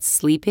to let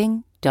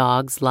sleeping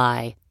dogs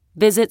lie.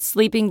 Visit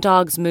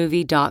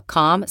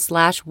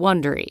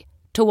sleepingdogsmovie.com/Wondery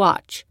to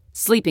watch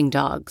Sleeping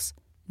Dogs,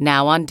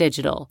 now on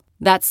digital.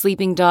 That's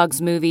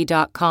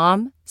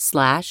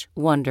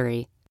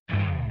sleepingdogsmovie.com/Wondery.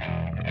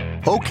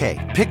 Okay,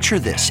 picture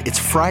this. It's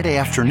Friday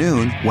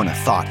afternoon when a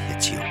thought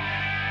hits you.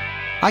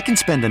 I can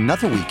spend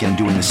another weekend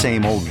doing the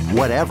same old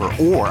whatever,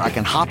 or I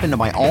can hop into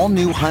my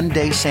all-new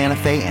Hyundai Santa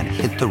Fe and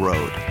hit the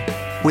road.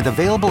 With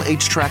available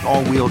H-Track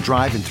all-wheel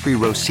drive and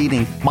 3-row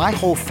seating, my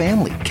whole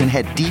family can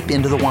head deep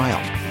into the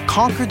wild.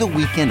 Conquer the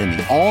weekend in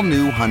the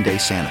all-new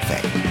Hyundai Santa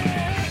Fe.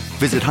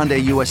 Visit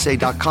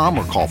HyundaiUSA.com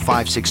or call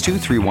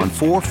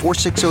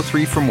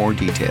 562-314-4603 for more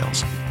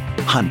details.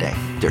 Hyundai,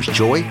 there's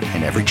joy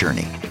in every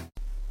journey.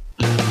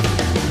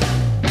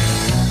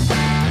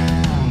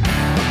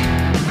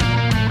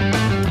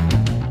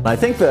 I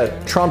think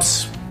that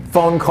Trump's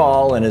phone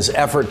call and his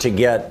effort to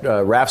get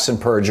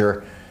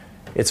Raffensperger,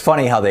 it's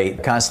funny how they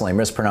constantly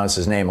mispronounce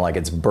his name like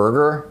it's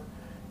Berger,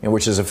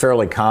 which is a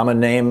fairly common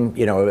name.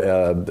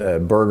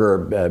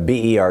 Berger,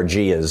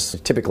 B-E-R-G, is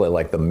typically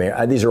like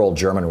these are old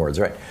German words,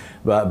 right?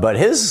 But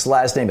his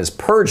last name is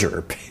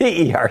Perger,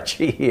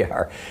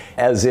 P-E-R-G-E-R,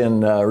 as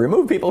in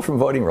remove people from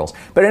voting rolls.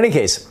 But in any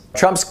case,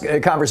 Trump's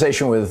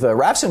conversation with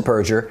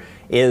Raffensperger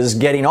is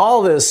getting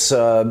all this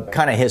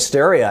kind of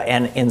hysteria,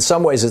 and in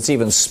some ways it's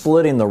even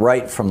splitting the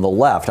right from the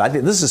left. I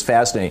think this is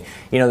fascinating.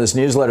 This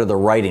newsletter, The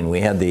Writing,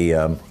 we had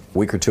the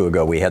week or two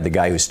ago, we had the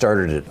guy who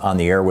started it on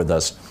the air with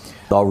us,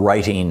 The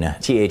Writing,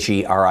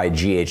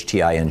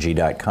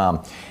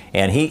 TheRigHTing.com.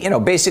 And he,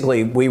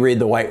 basically we read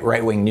the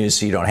right-wing news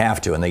so you don't have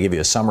to, and they give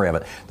you a summary of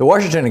it. The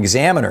Washington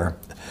Examiner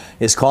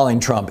is calling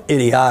Trump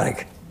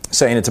idiotic,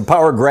 saying it's a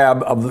power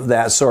grab of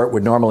that sort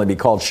would normally be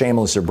called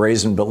shameless or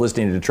brazen, but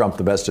listening to Trump,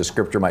 the best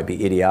descriptor might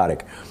be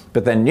idiotic.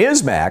 But then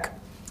Newsmax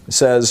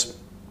says,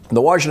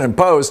 the Washington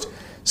Post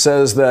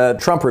says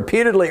that Trump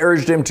repeatedly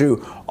urged him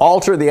to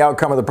alter the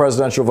outcome of the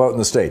presidential vote in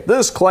the state.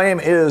 This claim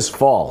is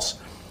false.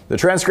 The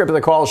transcript of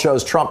the call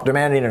shows Trump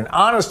demanding an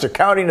honest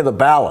accounting of the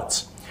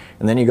ballots.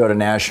 And then you go to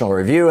National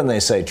Review and they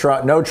say,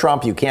 no,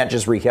 Trump, you can't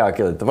just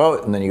recalculate the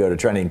vote. And then you go to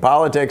Trending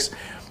Politics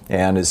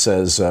And it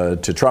says,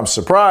 to Trump's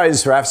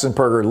surprise,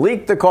 Raffensperger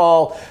leaked the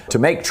call to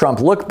make Trump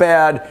look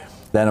bad.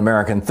 Then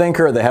American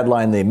Thinker, the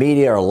headline, the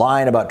media are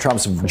lying about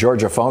Trump's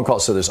Georgia phone call.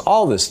 So there's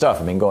all this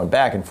stuff, going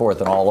back and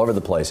forth and all over the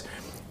place.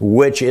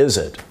 Which is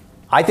it?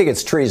 I think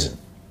it's treason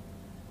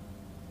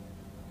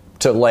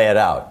to lay it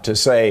out, to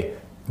say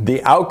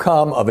the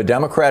outcome of a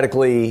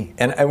democratically,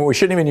 and we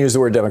shouldn't even use the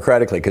word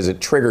democratically because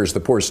it triggers the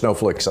poor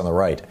snowflakes on the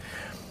right.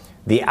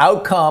 The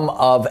outcome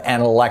of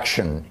an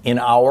election in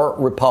our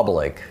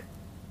republic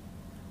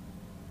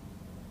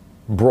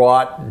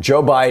brought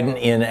Joe Biden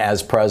in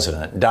as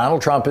president.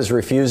 Donald Trump is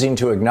refusing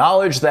to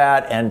acknowledge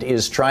that and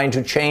is trying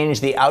to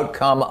change the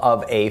outcome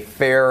of a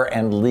fair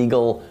and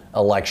legal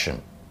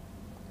election.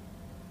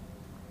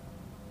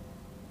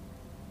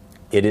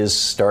 It is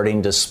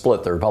starting to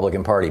split the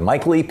Republican Party.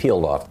 Mike Lee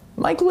peeled off.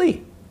 Mike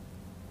Lee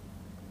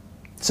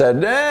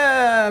said,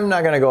 I'm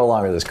not going to go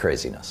along with this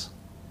craziness.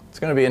 It's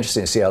going to be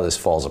interesting to see how this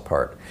falls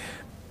apart.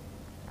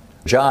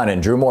 John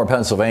in Drewmore,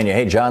 Pennsylvania.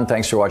 Hey, John,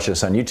 thanks for watching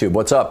us on YouTube.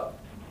 What's up?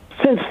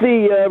 Since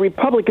the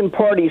Republican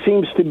Party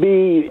seems to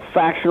be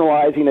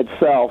factionalizing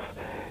itself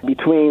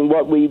between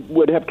what we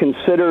would have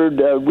considered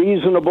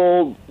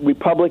reasonable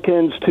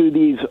Republicans to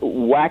these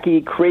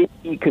wacky,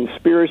 crazy,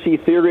 conspiracy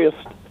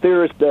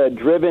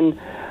theorist-driven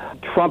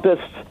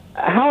Trumpists,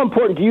 how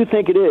important do you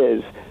think it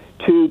is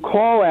to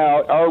call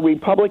out our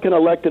Republican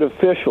elected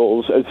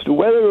officials as to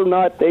whether or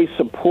not they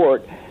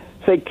support,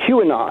 say,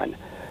 QAnon,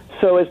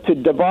 so as to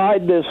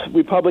divide this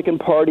Republican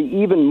Party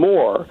even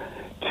more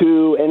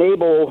to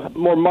enable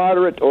more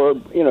moderate or,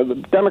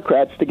 the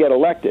Democrats to get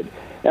elected?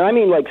 And I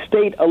mean like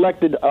state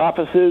elected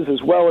offices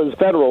as well as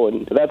federal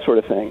and that sort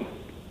of thing.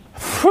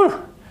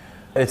 Whew.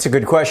 It's a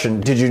good question.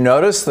 Did you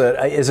notice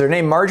that, is her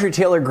name Marjorie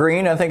Taylor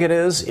Greene, I think it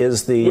is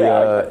the,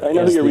 I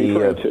know who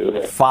you're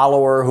referring to.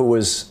 Follower who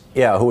was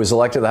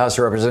elected to the House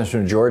of Representatives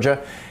from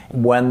Georgia.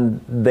 When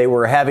they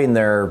were having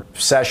their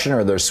session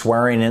or their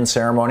swearing-in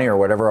ceremony or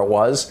whatever it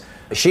was,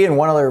 she and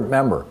one other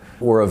member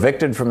were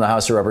evicted from the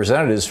House of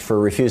Representatives for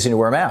refusing to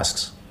wear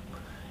masks.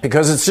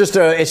 Because it's just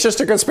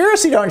a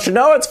conspiracy, don't you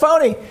know? It's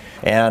phony.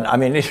 And I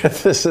mean,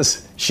 this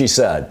is, she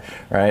said,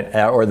 right?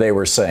 Or they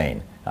were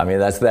saying. I mean,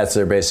 that's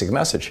their basic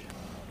message.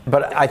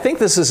 But I think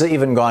this has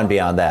even gone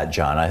beyond that,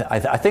 John.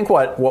 I think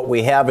what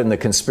we have in the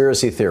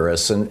conspiracy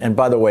theorists, and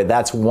by the way,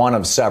 that's one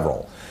of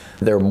several.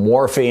 They're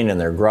morphing and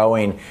they're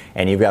growing,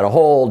 and you've got a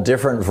whole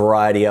different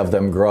variety of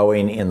them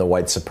growing in the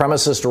white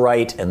supremacist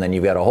right, and then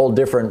you've got a whole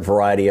different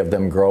variety of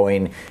them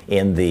growing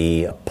in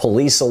the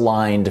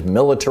police-aligned,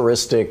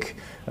 militaristic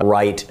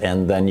right,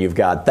 and then you've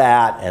got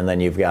that, and then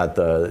you've got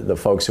the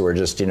folks who are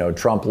just,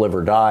 Trump live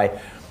or die.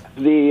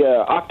 The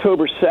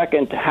October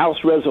 2nd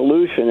House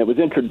resolution, it was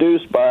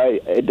introduced by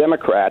a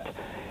Democrat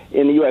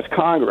in the U.S.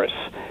 Congress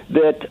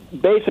that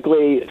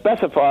basically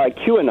specified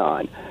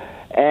QAnon.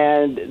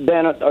 And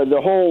then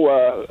the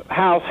whole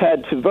House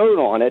had to vote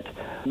on it.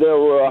 There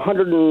were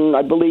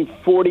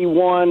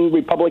 41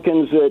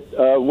 Republicans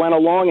that went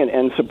along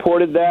and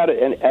supported that,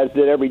 and as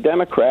did every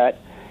Democrat.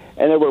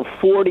 And there were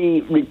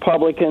 40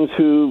 Republicans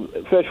who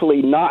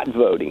officially not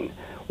voting,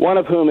 one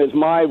of whom is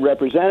my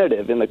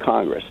representative in the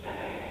Congress.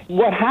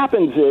 What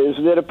happens is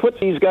that it puts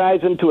these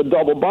guys into a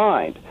double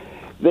bind.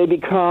 They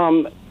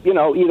become,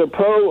 either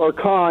pro or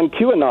con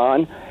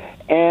QAnon,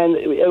 and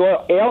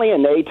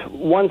alienate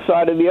one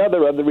side or the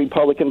other of the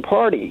Republican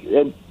Party,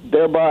 and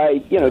thereby,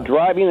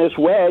 driving this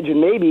wedge and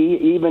maybe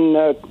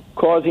even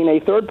causing a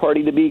third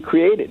party to be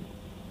created.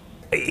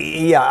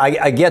 Yeah,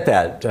 I get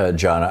that,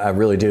 John. I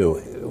really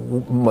do.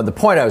 The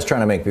point I was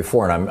trying to make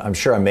before, and I'm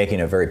sure I'm making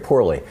it very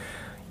poorly,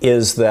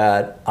 is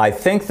that I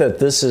think that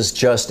this is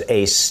just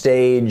a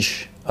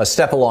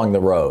step along the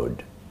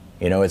road.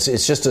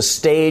 It's just a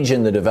stage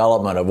in the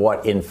development of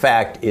what, in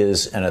fact,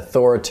 is an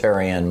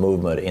authoritarian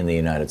movement in the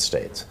United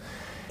States.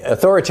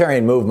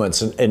 Authoritarian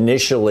movements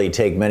initially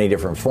take many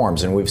different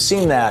forms, and we've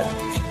seen that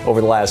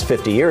over the last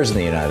 50 years in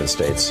the United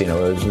States,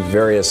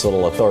 various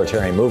little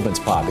authoritarian movements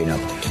popping up.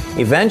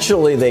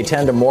 Eventually, they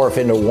tend to morph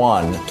into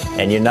one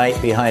and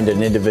unite behind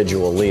an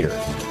individual leader.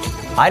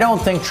 I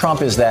don't think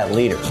Trump is that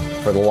leader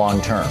for the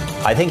long term.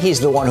 I think he's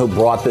the one who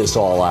brought this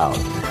all out.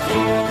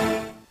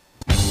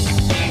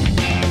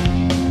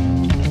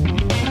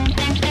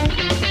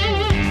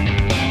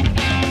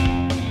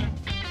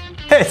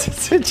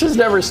 It just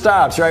never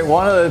stops, right?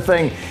 One of the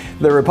things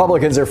the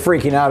Republicans are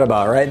freaking out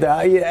about, right?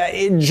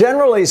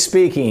 Generally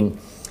speaking,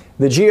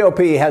 the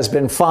GOP has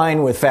been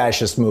fine with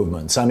fascist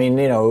movements. I mean,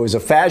 it was a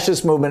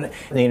fascist movement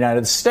in the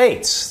United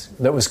States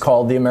that was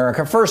called the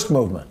America First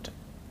movement.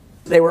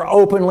 They were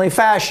openly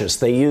fascist.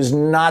 They used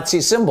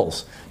Nazi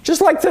symbols, just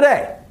like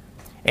today.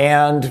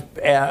 And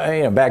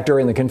back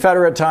during the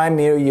Confederate time,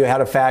 you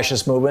had a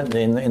fascist movement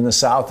in the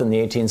South in the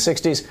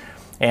 1860s.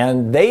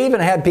 And they even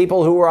had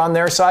people who were on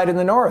their side in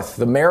the North.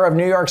 The mayor of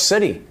New York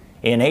City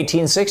in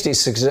 1860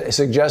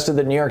 suggested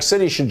that New York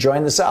City should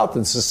join the South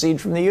and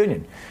secede from the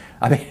Union.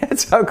 I mean,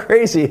 that's how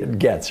crazy it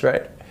gets,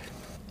 right?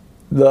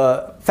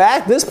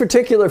 This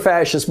particular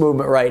fascist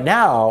movement right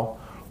now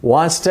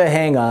wants to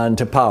hang on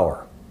to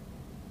power.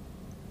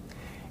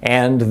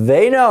 And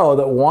they know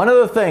that one of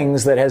the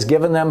things that has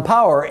given them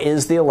power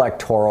is the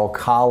Electoral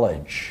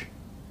College.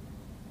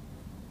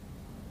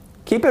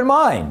 Keep in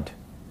mind,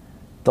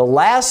 the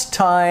last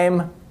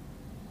time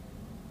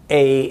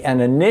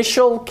an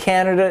initial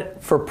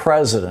candidate for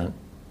president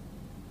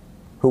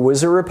who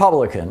was a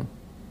Republican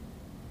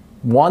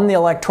won the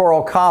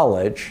Electoral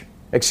College,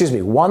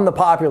 won the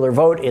popular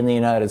vote in the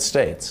United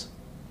States.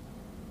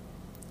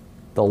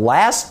 The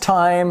last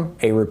time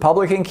a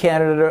Republican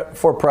candidate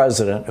for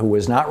president who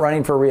was not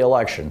running for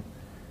re-election,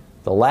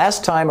 the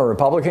last time a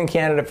Republican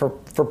candidate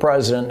for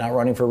president not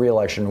running for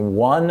re-election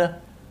won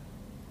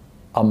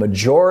a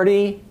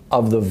majority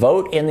of the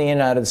vote in the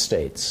United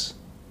States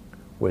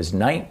was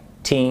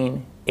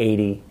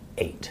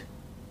 1988.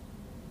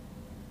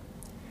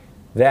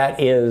 That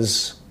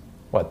is,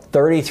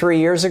 33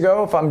 years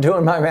ago, if I'm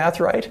doing my math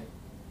right?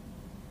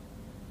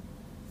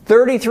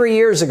 33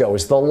 years ago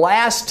was the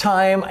last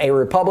time a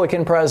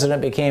Republican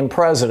president became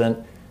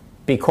president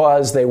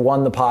because they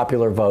won the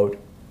popular vote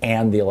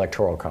and the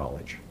Electoral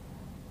College.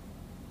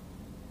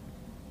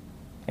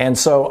 And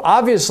so,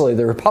 obviously,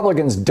 the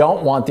Republicans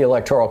don't want the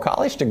Electoral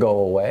College to go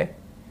away.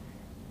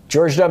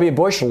 George W.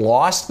 Bush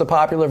lost the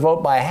popular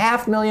vote by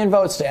 500,000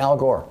 votes to Al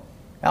Gore.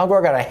 Al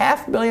Gore got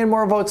 500,000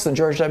 more votes than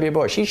George W.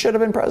 Bush. He should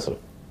have been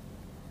president.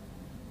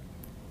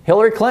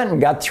 Hillary Clinton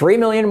got 3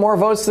 million more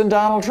votes than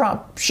Donald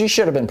Trump. She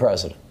should have been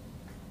president.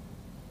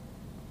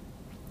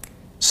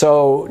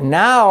 So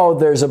now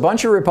there's a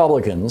bunch of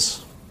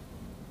Republicans,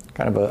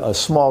 kind of a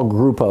small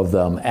group of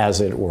them, as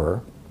it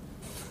were.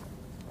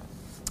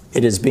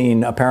 It is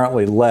being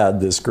apparently led,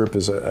 this group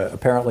is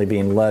apparently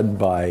being led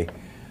by,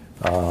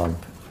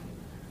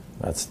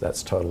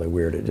 that's totally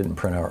weird, it didn't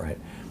print out right,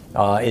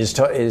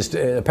 is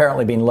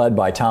apparently being led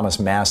by Thomas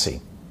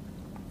Massie,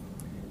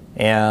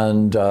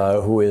 and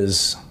who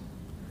is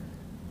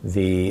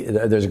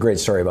there's a great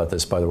story about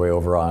this, by the way,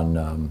 over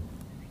on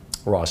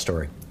Raw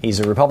Story. He's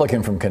a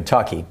Republican from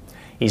Kentucky.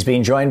 He's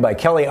being joined by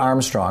Kelly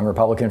Armstrong,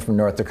 Republican from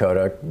North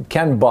Dakota,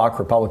 Ken Buck,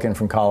 Republican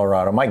from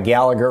Colorado, Mike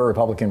Gallagher,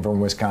 Republican from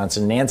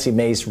Wisconsin, Nancy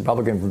Mace,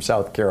 Republican from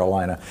South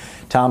Carolina,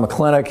 Tom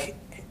McClintock,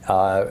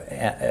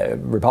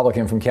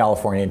 Republican from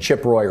California, and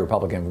Chip Roy,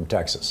 Republican from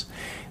Texas.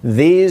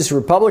 These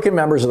Republican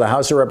members of the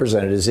House of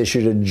Representatives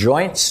issued a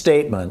joint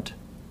statement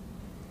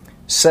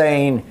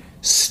saying,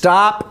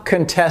 stop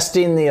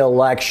contesting the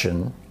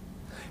election,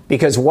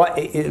 because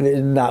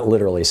not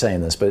literally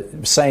saying this,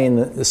 but saying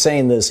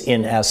this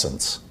in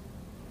essence.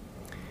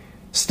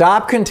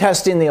 Stop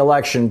contesting the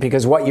election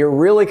because what you're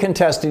really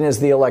contesting is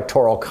the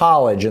Electoral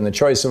College and the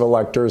choice of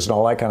electors and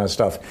all that kind of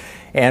stuff.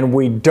 And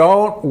we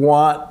don't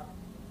want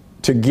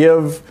to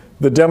give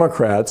the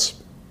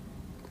Democrats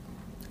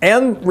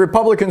and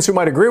Republicans who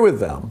might agree with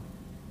them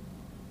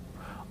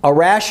a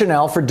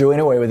rationale for doing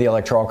away with the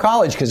Electoral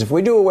College, because if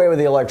we do away with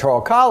the Electoral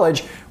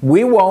College,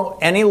 we won't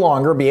any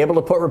longer be able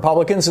to put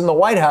Republicans in the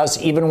White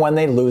House even when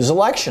they lose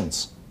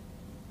elections.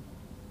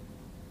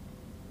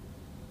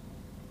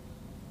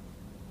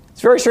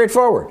 It's very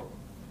straightforward.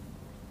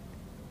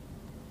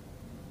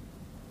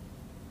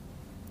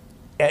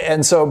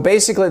 And so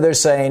basically they're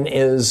saying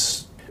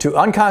is to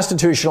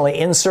unconstitutionally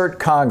insert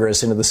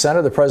Congress into the center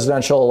of the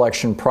presidential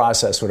election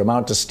process would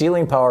amount to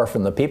stealing power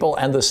from the people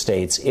and the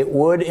states. It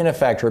would, in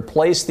effect,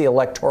 replace the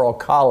Electoral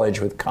College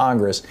with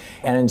Congress,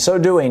 and in so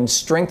doing,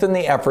 strengthen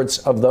the efforts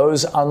of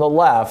those on the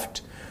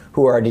left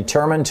who are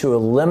determined to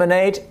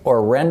eliminate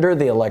or render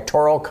the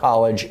Electoral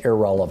College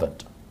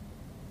irrelevant,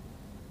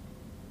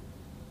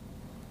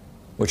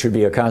 which would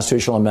be a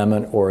constitutional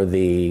amendment or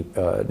the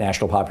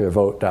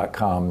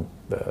nationalpopularvote.com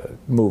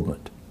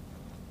movement.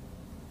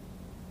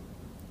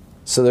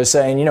 So they're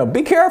saying,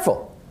 be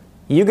careful.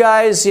 You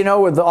guys,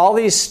 with all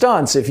these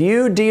stunts, if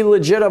you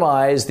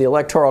delegitimize the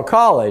Electoral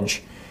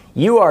College,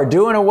 you are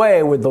doing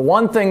away with the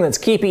one thing that's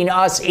keeping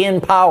us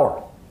in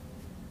power.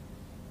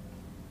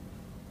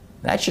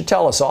 That should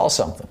tell us all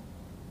something.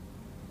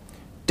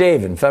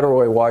 Dave in Federal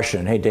Way,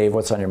 Washington. Hey, Dave,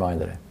 what's on your mind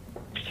today?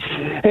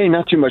 Hey,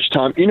 not too much,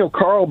 Tom.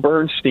 Carl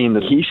Bernstein,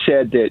 he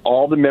said that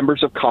all the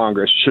members of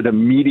Congress should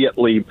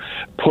immediately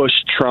push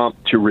Trump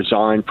to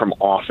resign from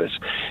office.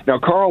 Now,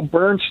 Carl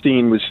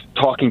Bernstein was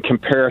talking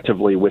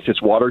comparatively with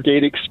his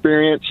Watergate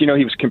experience. He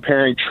was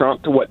comparing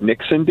Trump to what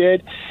Nixon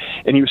did,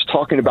 and he was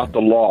talking about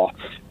the law.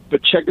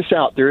 But check this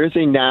out. There is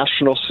a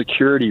national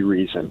security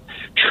reason.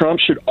 Trump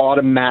should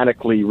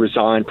automatically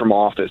resign from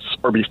office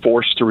or be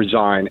forced to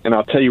resign, and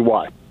I'll tell you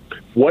why.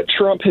 What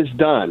Trump has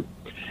done.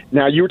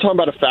 Now, you were talking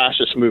about a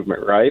fascist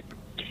movement, right?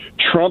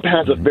 Trump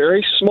has a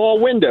very small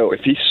window,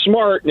 if he's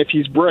smart and if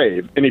he's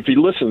brave, and if he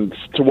listens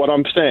to what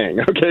I'm saying,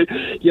 okay?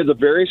 He has a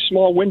very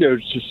small window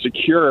to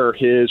secure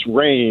his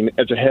reign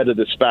as a head of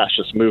this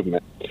fascist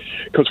movement.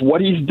 Because what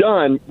he's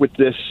done with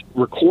this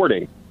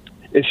recording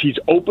is he's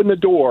opened the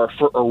door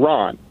for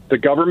Iran, the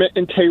government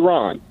in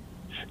Tehran,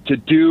 to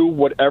do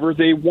whatever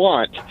they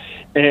want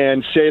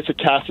and say it's a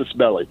casus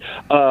belli.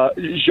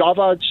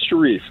 Javad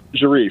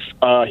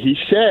Zarif, he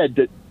said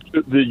that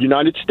the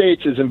United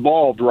States is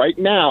involved right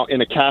now in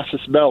a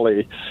casus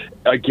belli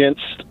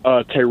against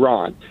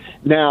Tehran.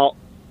 Now,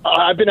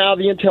 I've been out of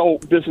the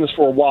intel business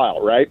for a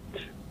while, right?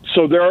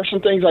 So there are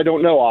some things I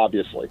don't know,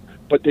 obviously,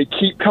 but they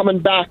keep coming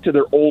back to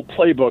their old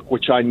playbook,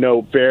 which I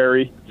know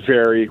very,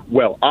 very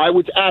well. I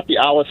was at the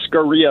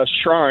Al-Asqariyah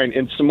shrine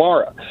in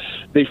Samarra.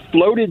 They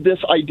floated this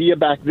idea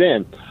back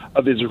then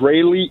of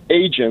Israeli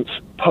agents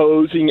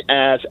posing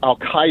as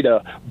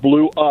Al-Qaeda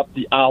blew up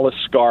the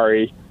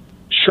Al-Asqari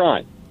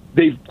shrine.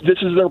 This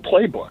is their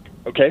playbook,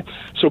 okay?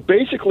 So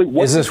basically,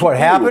 is this what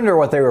happened or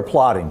what they were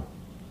plotting?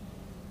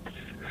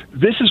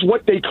 This is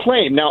what they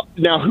claim.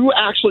 Now, who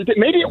actually did?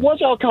 Maybe it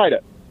was Al-Qaeda.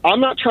 I'm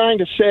not trying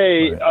to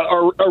say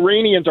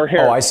Iranians are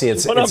heretics. Oh, I see.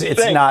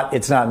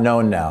 It's not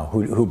known now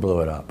who blew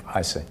it up.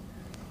 I see.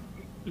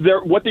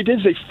 What they did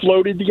is they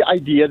floated the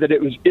idea that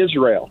it was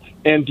Israel.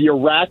 And the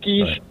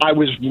Iraqis, right. I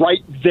was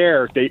right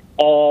there. They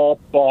all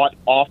bought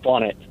off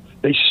on it.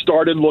 They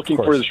started looking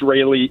for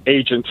Israeli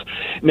agents.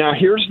 Now,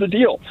 here's the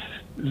deal.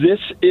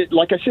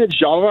 Like I said,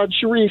 Javad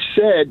Zarif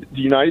said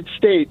the United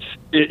States,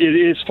 it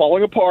is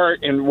falling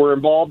apart and we're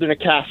involved in a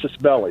casus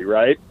belli,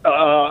 right?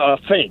 A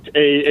feint,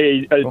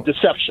 a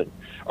deception,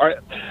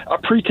 a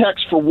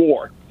pretext for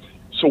war.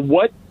 So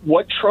what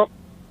Trump,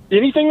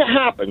 anything that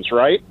happens,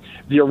 right?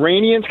 The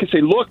Iranians can say,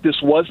 look, this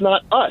was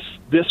not us.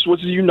 This was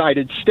the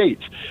United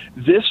States.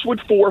 This would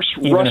force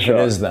Even Russia. Even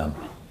if it is them.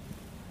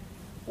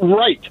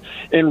 Right.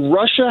 And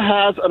Russia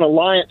has an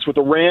alliance with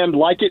Iran,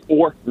 like it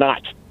or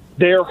not.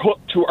 They're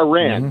hooked to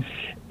Iran.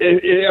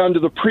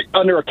 Mm-hmm.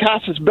 Under a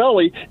casus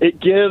belli, it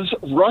gives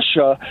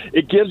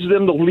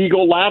them the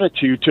legal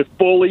latitude to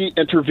fully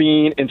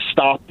intervene and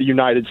stop the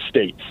United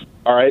States.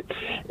 All right.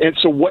 And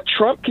so what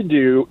Trump can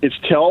do is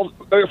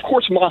of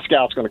course,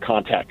 Moscow's going to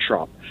contact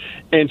Trump.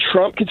 And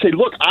Trump can say,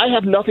 look, I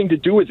have nothing to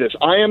do with this.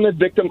 I am the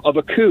victim of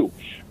a coup.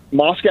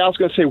 Moscow's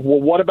going to say,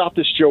 well, what about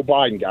this Joe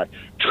Biden guy?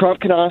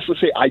 Trump can honestly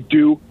say, I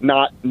do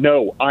not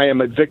know. I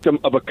am a victim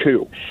of a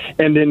coup.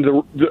 And then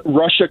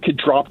Russia could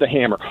drop the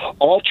hammer.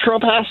 All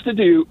Trump has to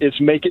do is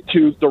make it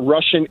to the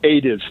Russian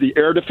ADIZ, the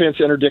Air Defense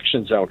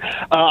Interdiction Zone.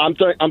 I'm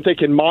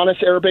thinking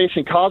Manas Air Base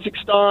in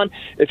Kazakhstan.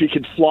 If he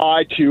could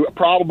fly to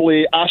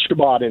probably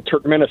Ashgabat in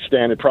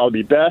Turkmenistan, it'd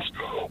probably be best.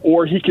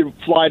 Or he could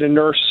fly to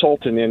Nur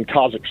Sultan in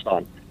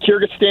Kazakhstan.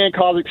 Kyrgyzstan,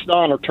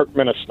 Kazakhstan, or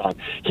Turkmenistan.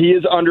 He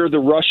is under the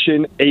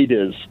Russian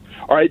ADIZ.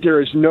 All right, there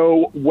is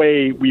no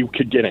way we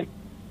could get him.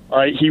 All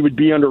right, he would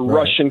be under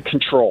Russian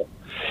control.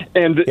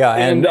 And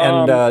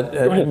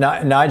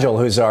Nigel,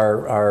 who's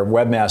our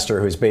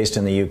webmaster, who's based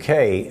in the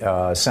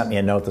UK, sent me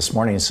a note this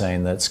morning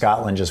saying that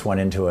Scotland just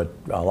went into a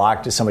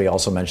lockdown. Somebody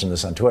also mentioned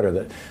this on Twitter,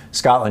 that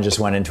Scotland just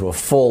went into a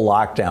full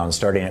lockdown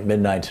starting at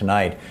midnight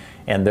tonight,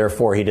 and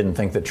therefore he didn't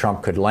think that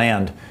Trump could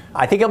land.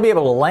 I think he'll be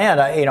able to land.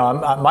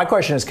 My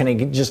question is, can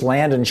he just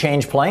land and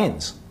change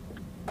planes?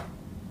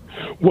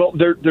 Well,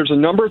 there's a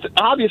number of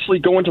obviously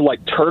going to like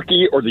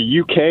Turkey or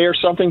the UK or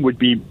something would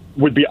be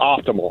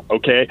optimal,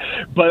 okay?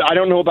 But I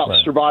don't know about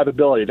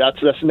survivability.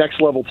 That's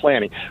next level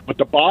planning. But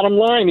the bottom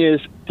line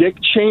is Dick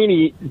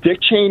Cheney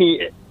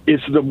is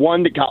the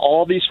one that got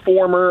all these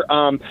former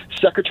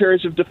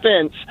secretaries of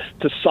defense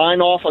to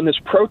sign off on this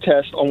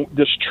protest on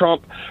this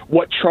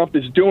what Trump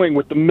is doing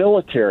with the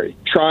military,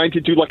 trying to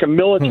do like a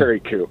military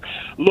coup.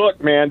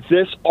 Look, man,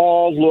 this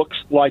all looks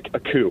like a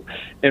coup.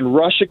 And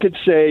Russia could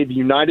say the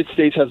United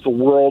States has the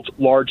world's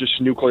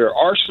largest nuclear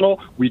arsenal.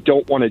 We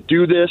don't want to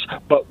do this,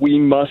 but we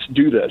must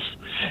do this.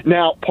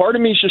 Now, part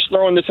of me is just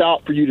throwing this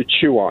out for you to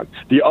chew on.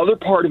 The other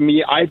part of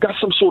me, I've got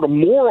some sort of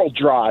moral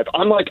drive.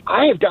 I'm like,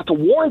 I have got to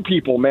warn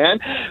people, man,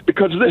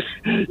 because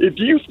if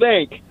you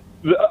think,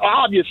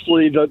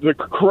 obviously the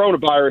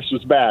coronavirus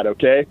was bad,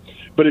 okay?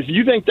 But if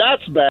you think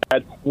that's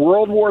bad,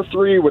 World War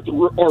III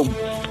or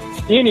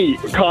any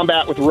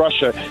combat with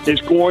Russia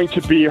is going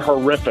to be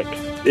horrific.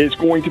 It's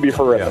going to be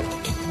horrific.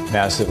 Yeah.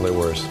 Massively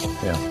worse.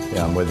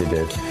 Yeah, I'm with you,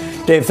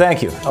 Dave. Dave,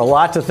 thank you. A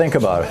lot to think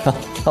about,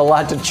 a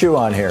lot to chew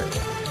on here.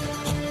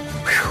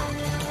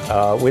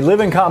 We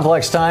live in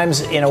complex times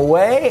in a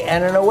way,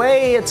 and in a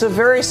way, it's a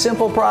very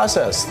simple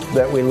process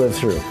that we live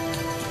through.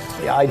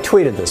 I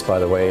tweeted this, by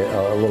the way,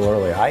 a little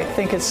earlier. I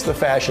think it's the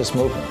fascist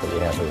movement that we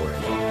have to worry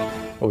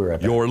about. We'll be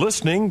right back. You're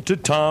listening to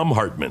Thom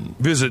Hartmann.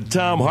 Visit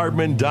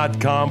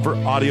ThomHartmann.com for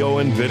audio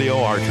and video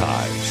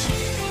archives.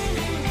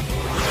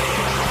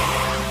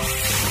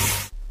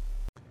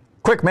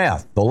 Quick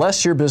math. The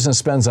less your business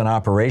spends on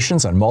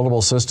operations, on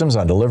multiple systems,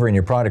 on delivering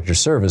your product or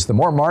service, the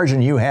more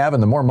margin you have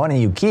and the more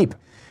money you keep.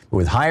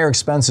 With higher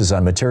expenses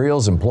on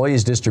materials,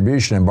 employees,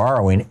 distribution, and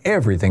borrowing,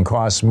 everything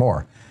costs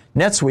more.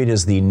 NetSuite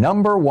is the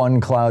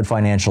 #1 cloud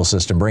financial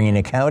system, bringing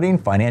accounting,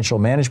 financial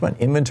management,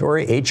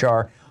 inventory,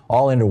 HR,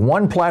 all into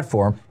one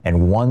platform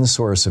and one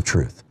source of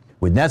truth.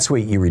 With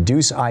NetSuite, you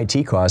reduce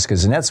IT costs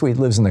because NetSuite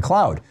lives in the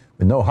cloud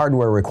with no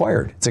hardware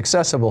required. It's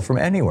accessible from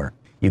anywhere.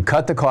 You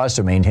cut the cost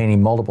of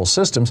maintaining multiple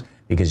systems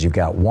because you've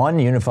got one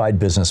unified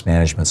business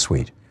management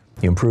suite.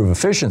 You improve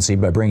efficiency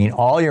by bringing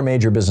all your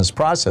major business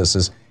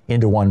processes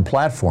into one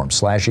platform,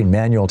 slashing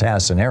manual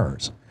tasks and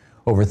errors.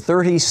 Over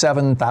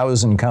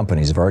 37,000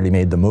 companies have already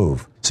made the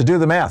move. So do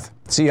the math.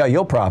 See how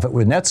you'll profit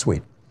with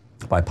NetSuite.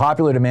 By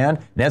popular demand,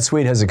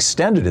 NetSuite has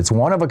extended its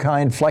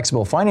one-of-a-kind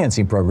flexible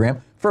financing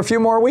program for a few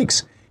more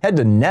weeks. Head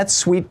to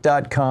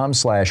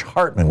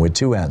netsuite.com/Hartman with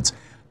 2 N's.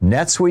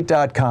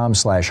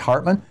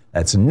 netsuite.com/Hartman.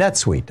 That's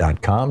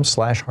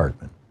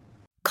netsuite.com/Hartman.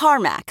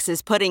 CarMax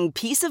is putting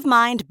peace of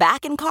mind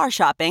back in car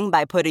shopping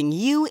by putting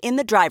you in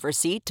the driver's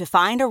seat to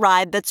find a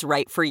ride that's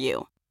right for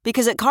you.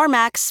 Because at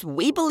CarMax,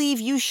 we believe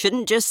you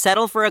shouldn't just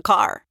settle for a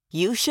car.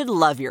 You should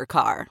love your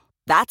car.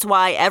 That's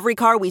why every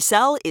car we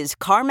sell is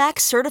CarMax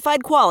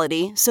certified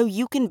quality, so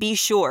you can be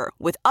sure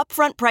with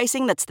upfront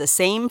pricing that's the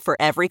same for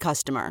every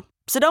customer.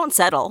 So don't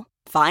settle.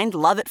 Find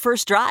love at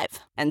first drive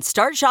and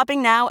start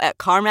shopping now at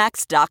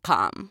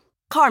CarMax.com.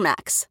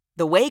 CarMax,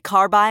 the way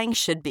car buying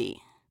should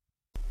be.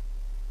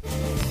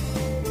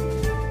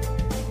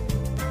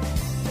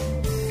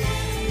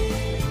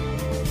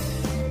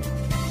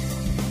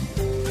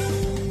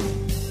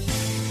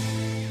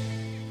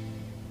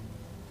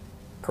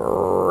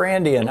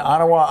 Randy in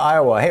Ottawa,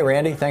 Iowa. Hey,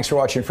 Randy, thanks for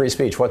watching Free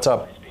Speech. What's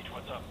up?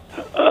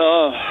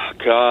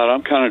 God,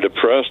 I'm kind of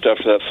depressed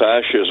after that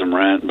fascism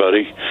rant,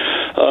 buddy.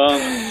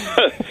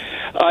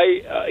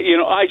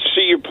 I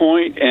see your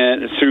point,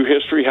 and through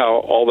history, how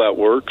all that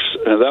works.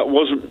 That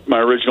wasn't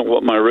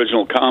what my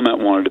original comment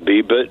wanted to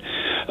be, but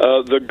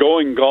the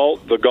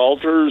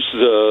Galters,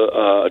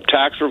 the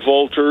tax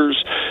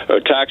revolters,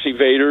 tax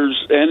evaders,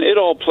 and it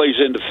all plays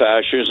into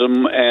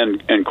fascism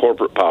and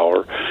corporate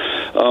power.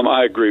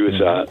 I agree with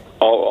that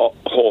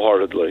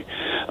wholeheartedly.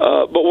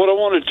 But what I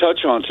want to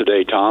touch on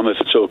today, Tom, if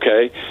it's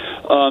okay,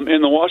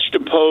 in the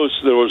Washington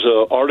Post, there was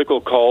an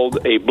article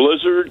called "A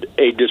Blizzard,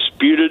 a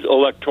Disputed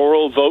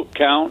Electoral Vote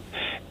Count,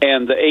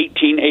 and the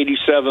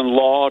 1887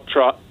 Law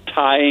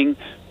Tying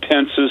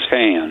Pence's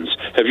Hands."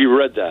 Have you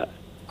read that?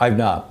 I've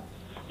not.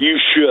 You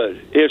should.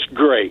 It's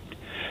great.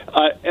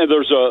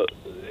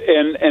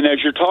 And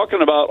as you're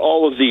talking about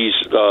all of these,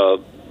 the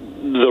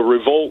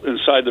revolt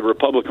inside the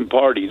Republican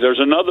Party, there's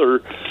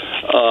another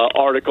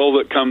article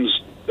that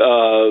comes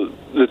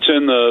that's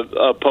in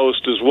the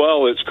Post as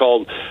well. It's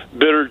called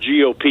 "Bitter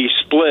GOP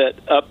Split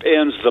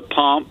Upends the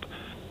Pomp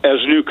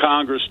as New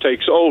Congress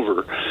Takes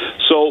Over."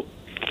 So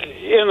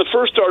in the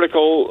first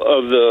article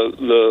of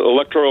the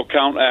Electoral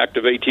Count Act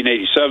of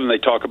 1887, they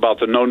talk about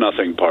the Know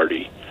Nothing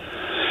Party.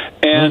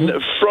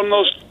 And from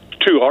those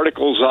two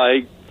articles,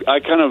 I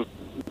kind of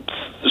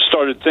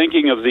started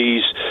thinking of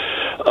these,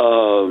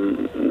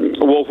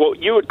 what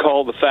you would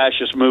call the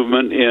fascist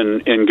movement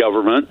in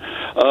government,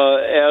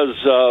 as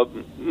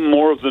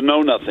more of the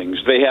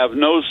know-nothings. They have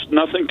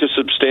nothing to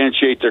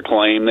substantiate their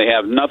claim. They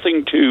have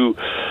nothing to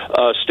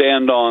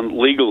stand on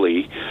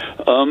legally.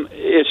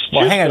 It's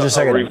just hang on just a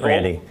second,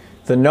 Randy.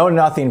 The Know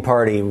Nothing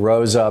Party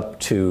rose up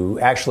to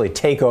actually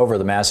take over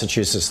the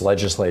Massachusetts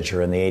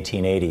legislature in the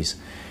 1880s.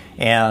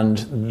 And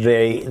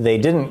they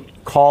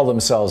didn't call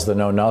themselves the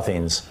Know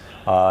Nothings.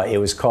 It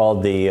was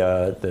called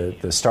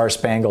the Star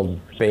Spangled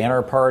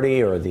Banner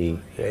Party, or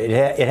it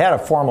had a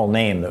formal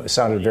name that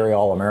sounded very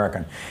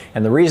all-American.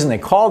 And the reason they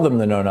called them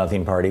the Know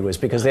Nothing Party was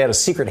because they had a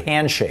secret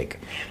handshake.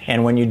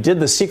 And when you did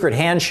the secret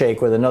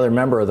handshake with another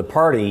member of the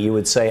party, you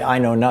would say, "I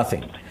know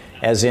nothing,"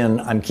 as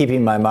in, "I'm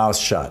keeping my mouth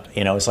shut."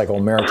 You know, it's like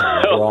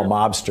omerta. We're all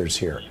mobsters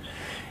here.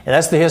 And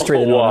that's the history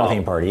of the Know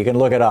Nothing Party. You can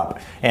look it up.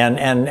 And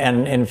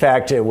in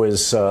fact, it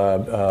was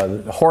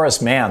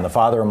Horace Mann, the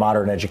father of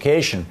modern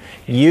education,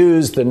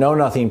 used the Know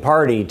Nothing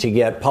Party to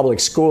get public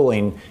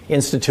schooling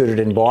instituted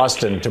in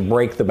Boston to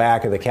break the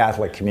back of the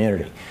Catholic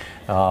community.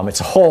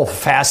 It's a whole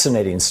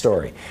fascinating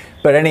story.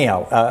 But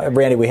anyhow,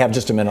 Randy, we have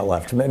just a minute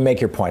left. Make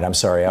your point. I'm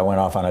sorry, I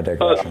went off on a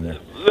digression there.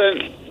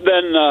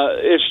 Then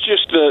it's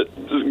just to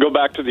go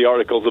back to the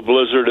article, "The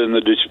Blizzard and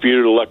the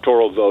Disputed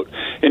Electoral Vote."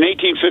 In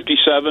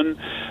 1857,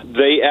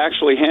 they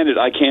actually handed,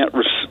 I can't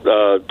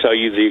tell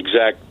you the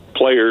exact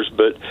players,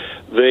 but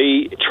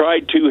they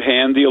tried to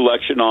hand the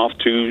election off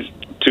to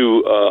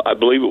I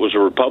believe it was a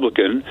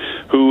Republican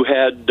who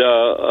had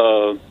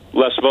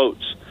less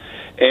votes.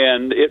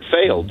 And it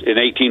failed in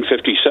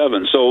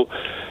 1857. So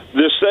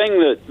this thing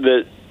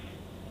that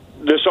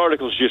this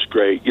article is just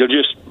great. You'll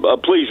just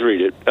please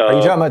read it. Are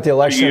you talking about the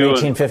election in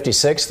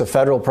 1856, the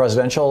federal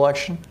presidential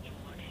election?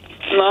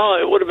 No,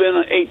 it would have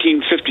been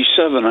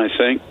 1857, I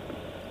think.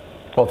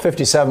 Well,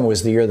 57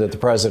 was the year that the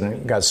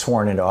president got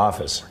sworn into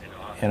office,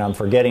 and I'm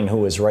forgetting who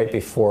was right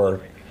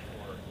before.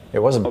 It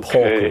wasn't Polk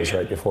who was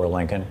right before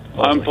Lincoln.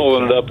 I'm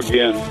pulling it up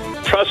again.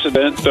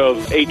 Precedent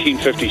of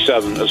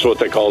 1857 is what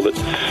they called it.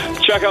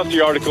 Check out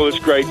the article. It's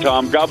great,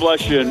 Tom. God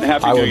bless you, and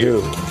Happy New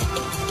Year.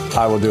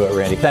 I will do it,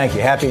 Randy. Thank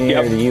you. Happy New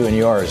Year to you and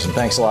yours, and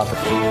thanks a lot for...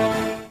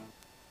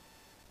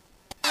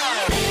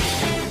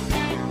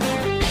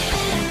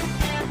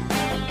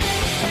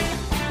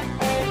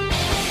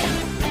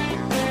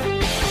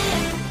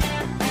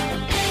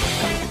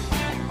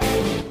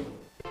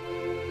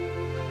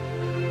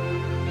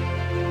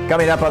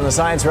 Coming up on the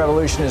Science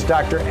Revolution is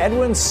Dr.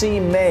 Edwin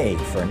C. May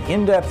for an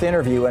in-depth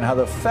interview on how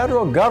the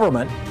federal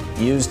government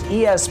used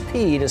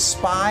ESP to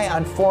spy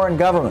on foreign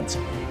governments.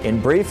 In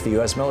brief, the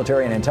U.S.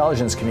 military and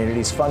intelligence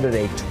communities funded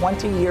a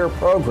 20-year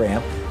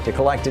program to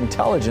collect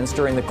intelligence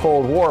during the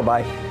Cold War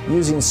by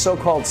using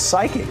so-called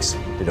psychics.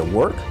 Did it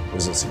work?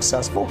 Was it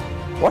successful?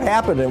 What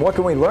happened and what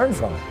can we learn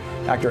from it?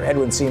 Dr.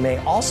 Edwin C. May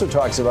also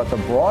talks about the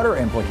broader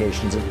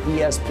implications of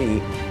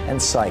ESP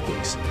and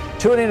psychics.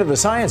 Tune into the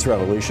Science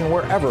Revolution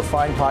wherever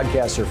fine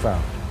podcasts are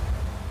found.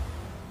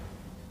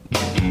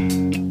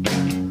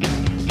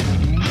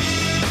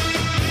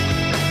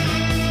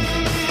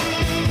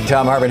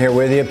 Tom Hartman here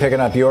with you,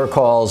 picking up your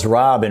calls.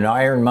 Rob in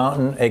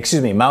Mount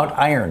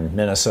Iron,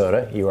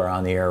 Minnesota. You are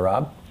on the air,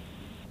 Rob.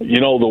 You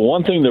know, the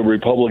one thing that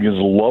Republicans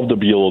love to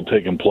be able to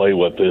take and play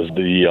with is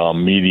the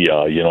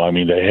media. You know, I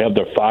mean, they have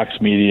their Fox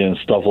media and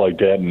stuff like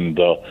that, and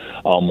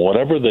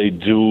whatever they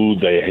do,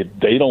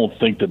 they don't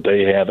think that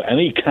they have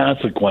any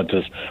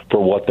consequences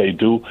for what they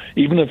do,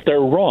 even if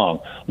they're wrong.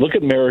 Look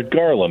at Merrick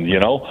Garland,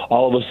 you know.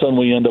 All of a sudden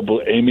we end up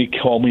with Amy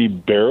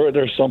Comey Barrett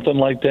or something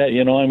like that,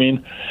 you know what I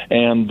mean?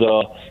 And,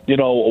 you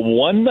know,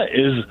 one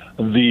is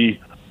the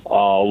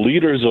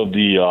leaders of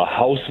the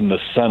House and the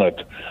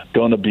Senate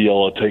going to be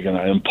able to take and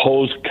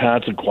impose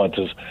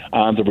consequences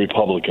on the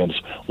Republicans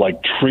like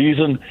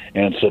treason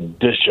and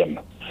sedition.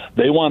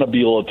 They want to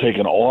be able to take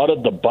and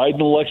audit the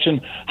Biden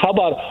election. How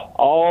about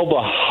all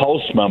the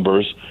House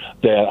members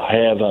that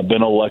have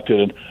been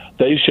elected?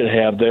 They should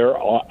have their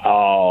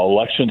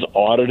elections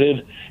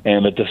audited,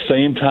 and at the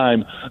same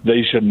time,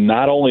 they should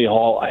not only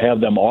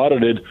have them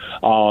audited,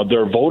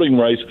 their voting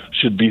rights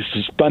should be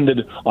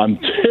suspended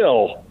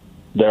until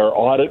their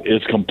audit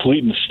is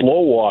complete and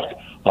slow walk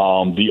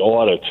the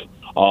audit.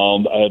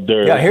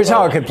 Here's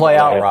how it could play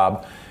out,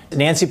 Rob.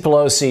 Nancy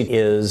Pelosi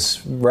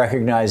is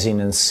recognizing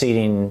and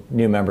seating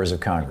new members of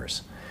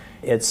Congress.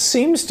 It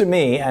seems to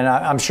me, and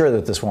I'm sure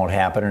that this won't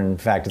happen, and in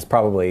fact, it's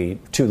probably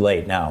too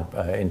late now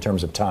in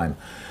terms of time.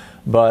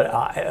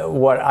 But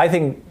what I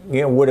think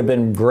would have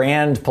been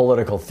grand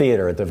political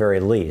theater at the very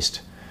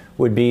least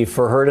would be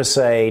for her to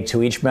say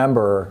to each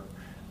member,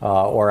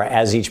 or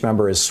as each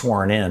member is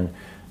sworn in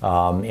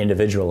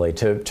individually,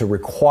 to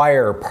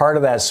require part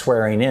of that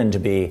swearing in to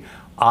be,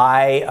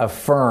 I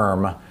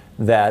affirm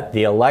that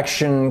the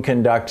election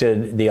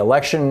conducted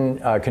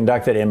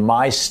in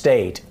my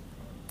state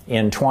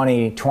in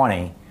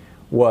 2020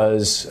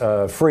 was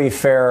free,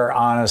 fair,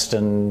 honest,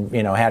 and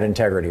had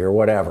integrity or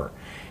whatever.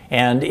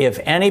 And if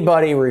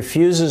anybody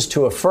refuses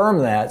to affirm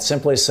that,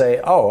 simply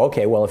say, oh,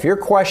 okay, well, if you're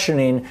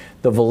questioning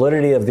the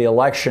validity of the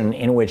election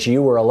in which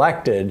you were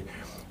elected,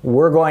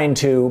 we're going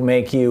to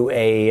make you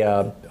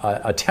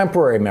a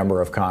temporary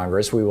member of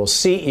Congress. We will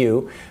seat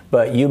you,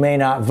 but you may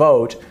not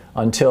vote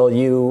until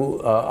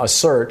you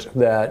assert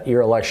that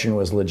your election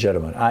was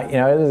legitimate.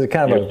 This is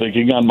kind of a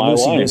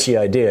loosey-goosey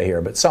idea here,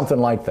 but something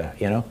like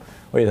that, What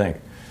do you think?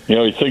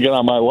 He's thinking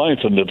on my lines,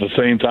 and at the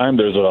same time,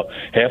 there's a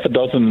half a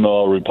dozen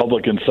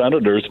Republican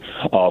senators,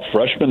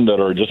 freshmen that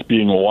are just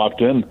being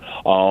walked in.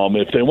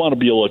 If they want to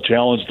be able to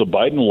challenge the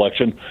Biden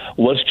election,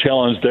 let's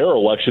challenge their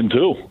election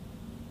too.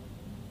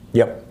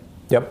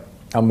 Yep,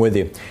 I'm with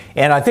you.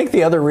 And I think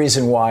the other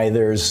reason why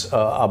there's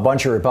a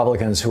bunch of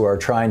Republicans who are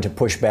trying to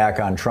push back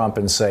on Trump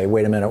and say,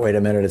 wait a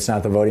minute, it's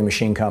not the voting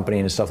machine company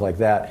and stuff like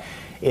that,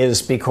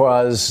 is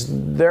because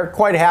they're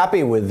quite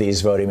happy with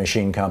these voting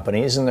machine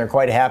companies, and they're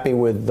quite happy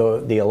with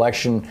the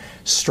election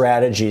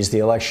strategies, the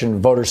election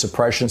voter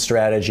suppression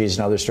strategies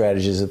and other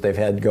strategies that they've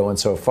had going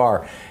so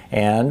far.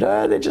 And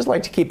they just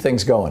like to keep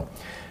things going.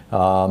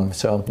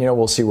 So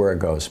we'll see where it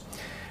goes.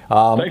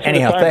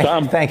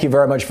 Thank you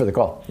very much for the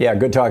call. Yeah,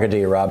 good talking to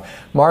you, Rob.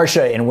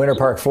 Marcia in Winter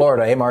Park,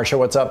 Florida. Hey, Marcia,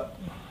 what's up?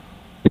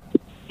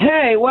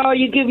 Hey, well,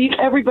 you give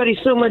everybody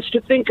so much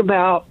to think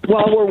about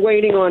while we're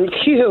waiting on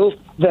Q.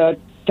 The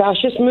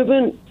fascist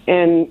movement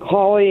and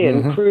Hawley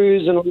and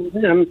Cruz and all of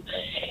them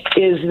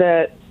is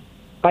that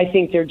I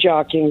think they're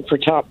jockeying for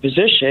top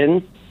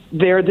position.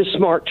 They're the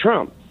smart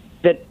Trump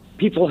that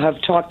people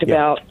have talked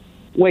about.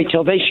 Wait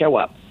till they show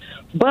up.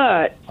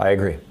 But I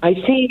agree. I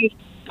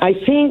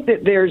think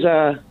that there's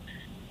a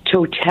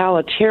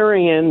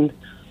totalitarian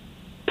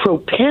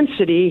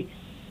propensity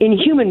in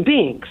human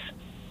beings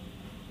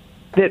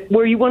that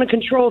where you want to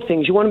control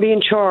things, you want to be in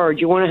charge,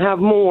 you want to have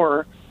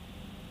more,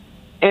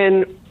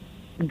 and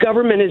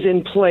government is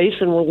in place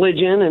and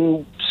religion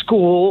and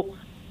school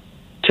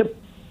to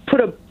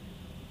put a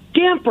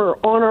damper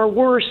on our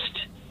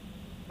worst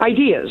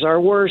ideas, our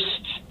worst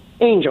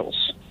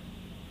angels.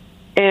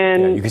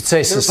 And you could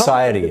say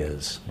society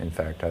is, in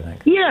fact, I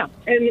think. Yeah,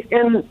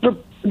 and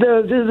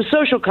the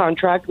social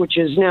contract, which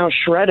is now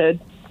shredded,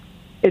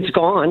 it's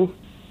gone,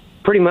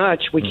 pretty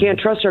much. We can't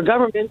trust our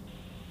government.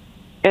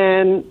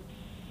 And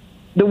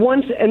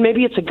and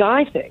maybe it's a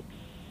guy thing.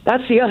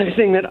 That's the other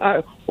thing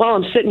that while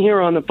I'm sitting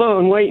here on the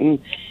phone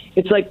waiting,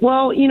 it's like,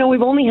 well,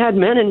 we've only had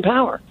men in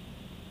power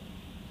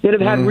that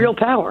have had real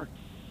power.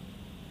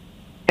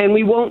 And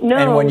we won't know.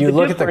 And when you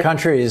look at the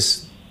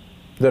countries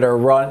that are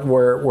run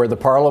where the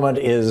parliament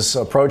is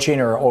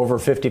approaching or over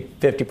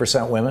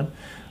 50% women,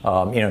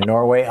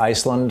 Norway,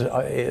 Iceland,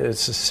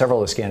 it's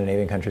several of the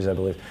Scandinavian countries, I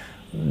believe.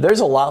 There's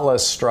a lot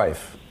less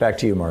strife Back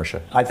to you,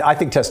 Marcia. I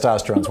think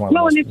testosterone is one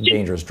of the most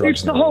dangerous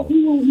drugs in the world.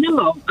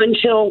 No,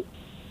 until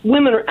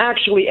women are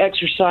actually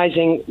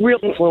exercising real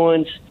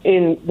influence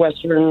in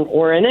Western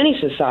or in any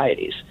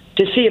societies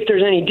to see if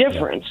there's any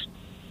difference.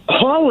 Yeah.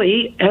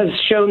 Hawley has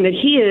shown that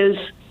he is,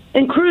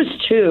 and Cruz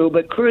too,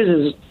 but Cruz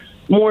is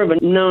more of a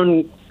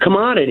known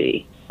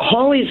commodity.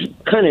 Hawley's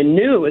kind of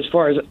new as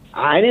far as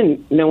I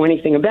didn't know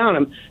anything about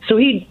him. So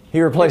he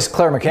replaced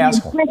Claire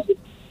McCaskill.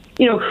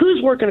 You know,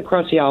 who's working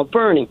across the aisle?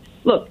 Bernie.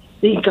 Look,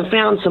 he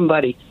found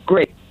somebody.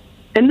 Great.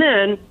 And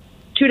then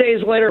 2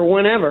 days later or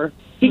whenever,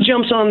 he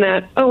jumps on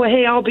that, oh,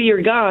 hey, I'll be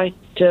your guy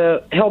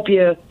to help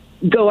you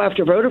go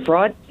after voter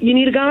fraud. You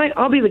need a guy?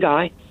 I'll be the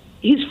guy.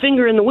 He's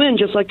finger in the wind,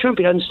 just like Trump.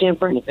 He doesn't stand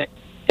for anything.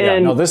 Yeah,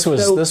 no, this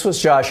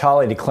was Josh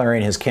Hawley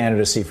declaring his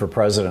candidacy for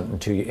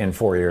president in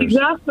 4 years.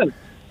 Exactly.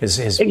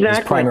 His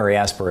primary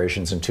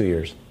aspirations in 2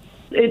 years.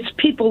 It's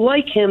people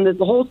like him that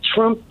the whole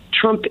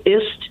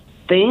Trumpist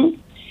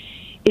thing,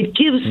 it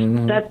gives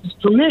that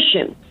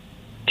permission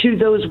to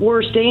those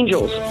worst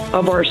angels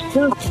of our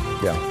stuff.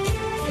 Yeah.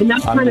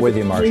 I'm with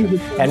you,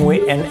 Marcia.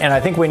 And I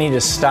think we need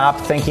to stop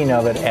thinking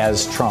of it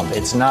as Trump.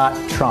 It's not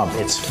Trump.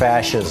 It's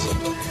fascism.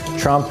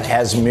 Trump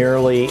has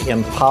merely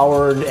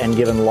empowered and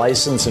given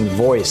license and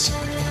voice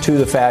to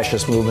the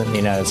fascist movement in the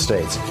United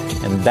States.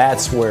 And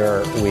that's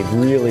where we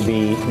really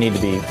need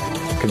to be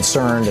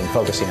concerned and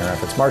focusing our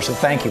efforts. Marcia,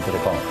 thank you for the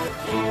call.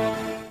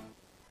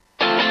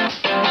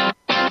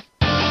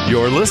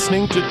 You're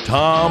listening to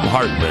Thom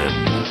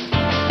Hartmann.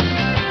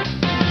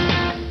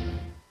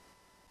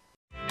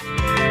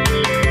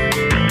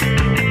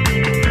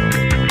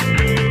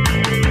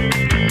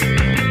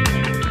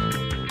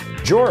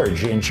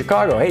 George in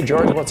Chicago. Hey,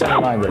 George, what's on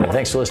your mind today?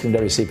 Thanks for listening to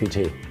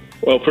WCPT.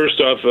 Well, first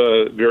off,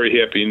 very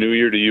happy New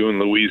Year to you and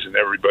Louise and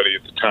everybody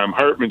at the Thom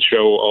Hartmann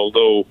Show,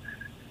 although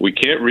we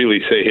can't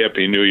really say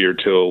Happy New Year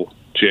till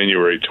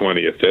January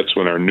 20th. That's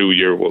when our new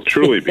year will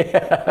truly be.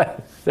 Yeah,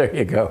 there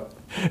you go.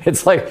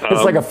 It's like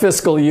a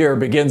fiscal year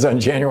begins on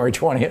January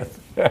 20th.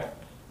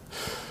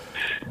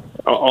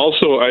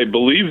 Also, I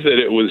believe that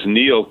it was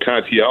Neil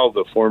Katyal,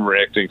 the former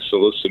acting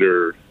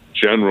Solicitor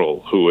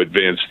General, who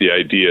advanced the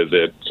idea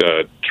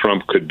that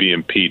Trump could be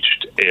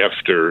impeached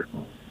after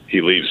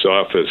he leaves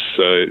office.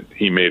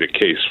 He made a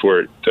case for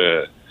it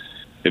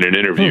in an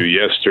interview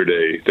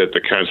yesterday, that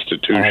the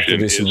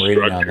Constitution is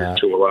structured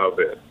to allow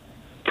that,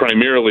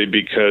 primarily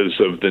because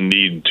of the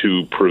need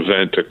to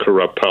prevent a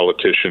corrupt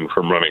politician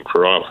from running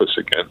for office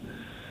again.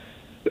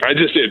 I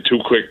just had 2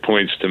 quick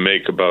points to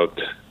make about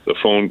the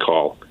phone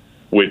call,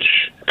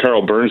 which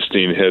Carl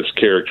Bernstein has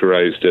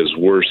characterized as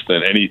worse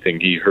than anything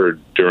he heard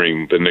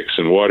during the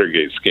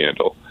Nixon-Watergate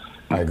scandal.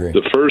 I agree.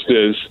 The first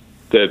is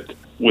that,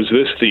 was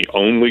this the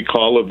only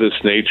call of this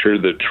nature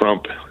that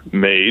Trump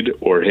made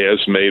or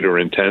has made or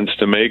intends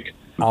to make?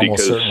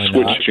 Almost because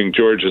switching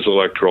Georgia's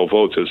electoral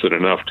votes isn't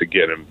enough to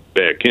get him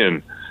back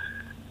in.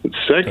 But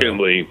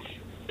secondly,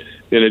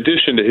 in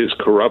addition to his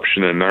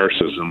corruption and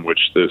narcissism,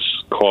 which this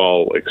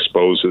call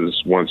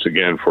exposes once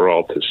again for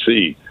all to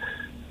see,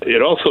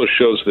 it also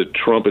shows that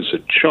Trump is a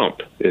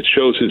chump. It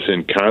shows his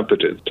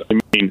incompetence. I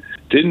mean,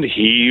 didn't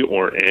he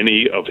or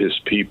any of his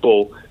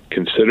people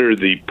consider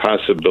the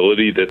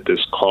possibility that this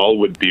call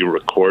would be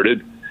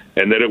recorded,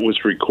 and that it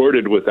was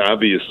recorded with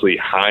obviously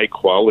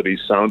high-quality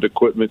sound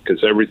equipment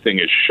because everything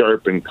is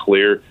sharp and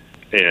clear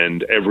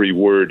and every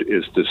word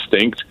is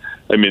distinct?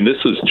 I mean,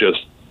 this is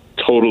just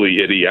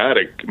totally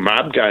idiotic.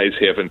 Mob guys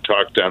haven't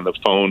talked on the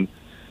phone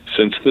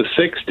since the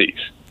 60s.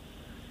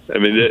 I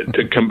mean,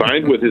 to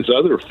combine with his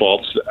other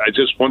faults, I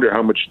just wonder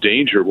how much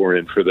danger we're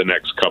in for the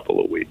next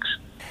couple of weeks.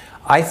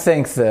 I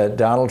think that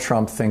Donald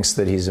Trump thinks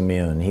that he's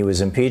immune. He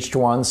was impeached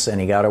once, and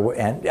he got away.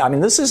 And I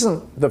mean, this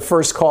isn't the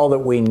first call that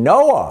we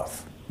know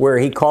of where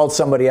he called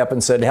somebody up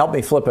and said, "Help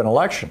me flip an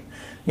election."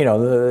 You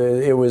know,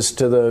 it was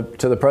to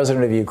the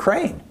president of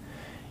Ukraine,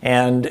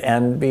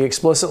 and he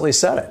explicitly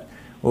said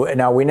it.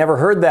 Now, we never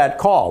heard that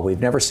call. We've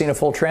never seen a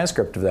full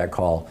transcript of that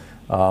call.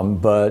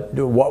 But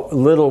what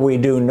little we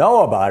do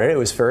know about it, it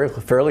was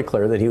fairly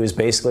clear that he was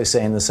basically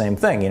saying the same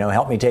thing. You know,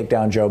 help me take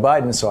down Joe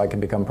Biden so I can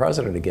become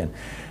president again.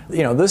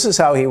 You know, this is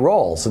how he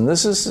rolls. And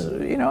this is,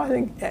 you know,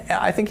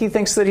 I think he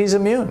thinks that he's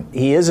immune.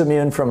 He is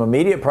immune from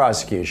immediate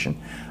prosecution.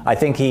 I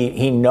think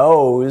he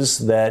knows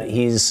that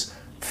he's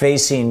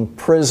facing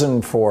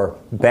prison for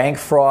bank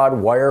fraud,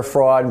 wire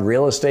fraud,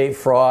 real estate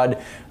fraud,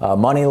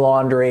 money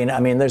laundering. I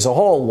mean, there's a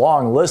whole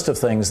long list of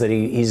things that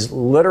he's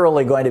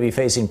literally going to be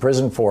facing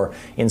prison for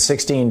in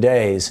 16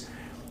 days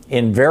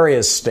in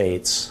various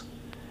states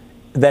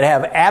that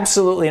have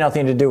absolutely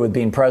nothing to do with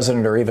being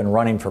president or even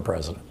running for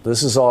president.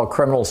 This is all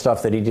criminal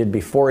stuff that he did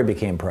before he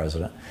became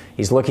president.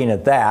 He's looking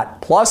at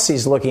that. Plus,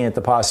 he's looking at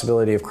the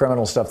possibility of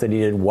criminal stuff that he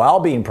did while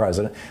being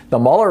president. The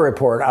Mueller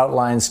report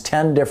outlines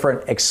 10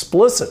 different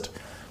explicit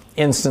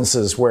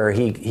instances where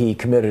he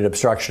committed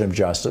obstruction of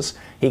justice.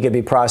 He could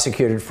be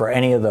prosecuted for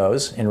any of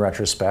those in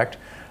retrospect.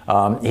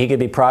 He could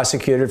be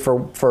prosecuted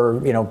for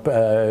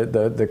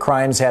the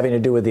crimes having to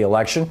do with the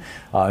election.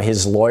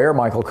 His lawyer,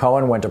 Michael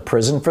Cohen, went to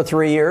prison for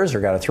 3 years, or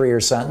got a 3-year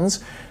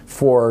sentence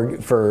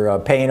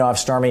for paying off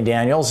Stormy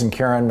Daniels and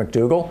Karen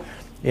McDougal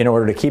in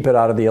order to keep it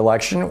out of the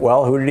election.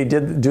 Well, who did he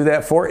do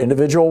that for?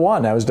 Individual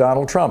one. That was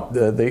Donald Trump.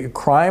 The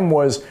crime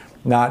was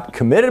not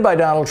committed by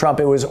Donald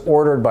Trump, it was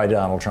ordered by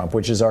Donald Trump,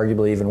 which is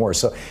arguably even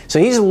worse. So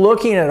he's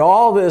looking at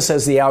all this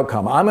as the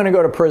outcome. I'm going to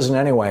go to prison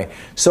anyway.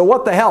 So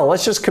what the hell?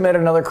 Let's just commit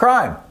another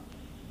crime.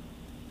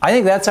 I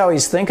think that's how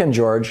he's thinking,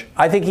 George.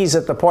 I think he's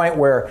at the point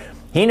where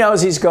he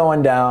knows he's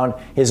going down.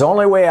 His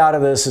only way out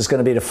of this is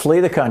going to be to flee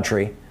the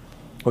country,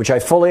 which I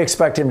fully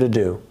expect him to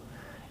do.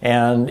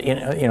 And,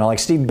 like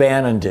Steve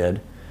Bannon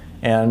did.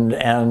 And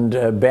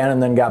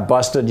Bannon then got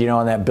busted,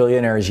 on that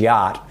billionaire's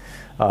yacht.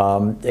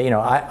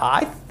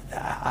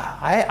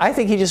 I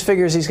think he just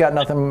figures he's got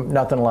nothing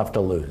left to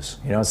lose.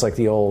 It's like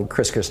the old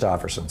Chris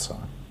Christopherson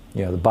song,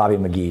 the Bobby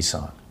McGee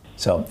song.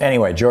 So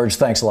anyway, George,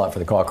 thanks a lot for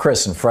the call.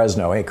 Chris in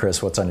Fresno. Hey,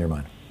 Chris, what's on your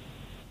mind?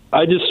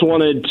 I just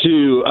wanted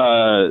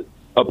to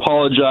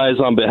apologize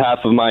on behalf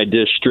of my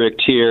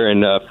district here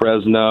in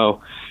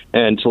Fresno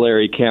and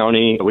Tulare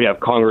County. We have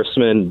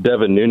Congressman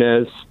Devin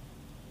Nunes,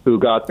 who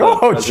got the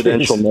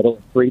Presidential Medal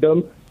of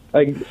Freedom,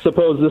 I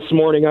suppose this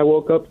morning I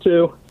woke up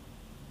to.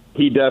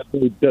 He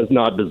definitely does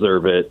not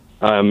deserve it.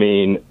 I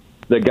mean,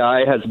 the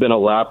guy has been a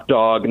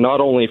lapdog,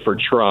 not only for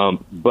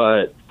Trump,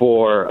 but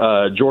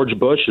for George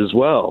Bush as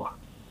well.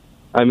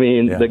 I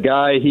mean, the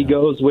guy, he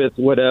goes with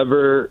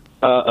whatever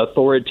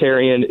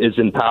authoritarian is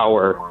in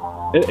power.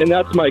 And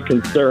that's my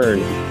concern,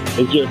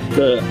 is just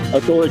the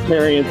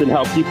authoritarians and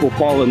how people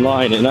fall in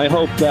line. And I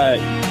hope that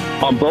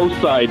on both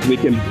sides we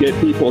can get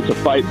people to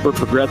fight for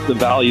progressive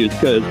values,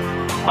 because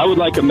I would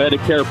like a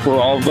Medicare for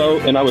all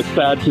vote, and I was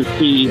sad to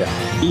see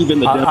even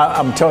the...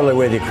 I'm totally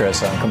with you,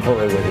 Chris. I'm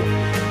completely with you.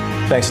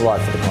 Thanks a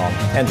lot for the call.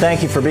 And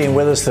thank you for being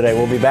with us today.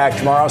 We'll be back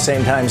tomorrow,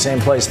 same time, same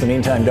place. In the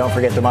meantime, don't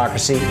forget,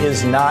 democracy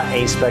is not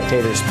a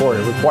spectator sport.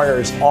 It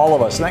requires all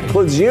of us, and that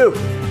includes you,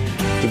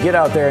 to get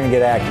out there and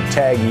get active.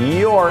 Tag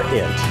you're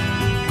it.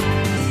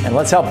 And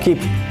let's help keep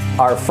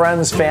our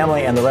friends,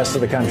 family, and the rest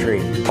of the country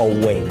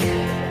awake.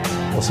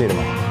 We'll see you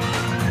tomorrow.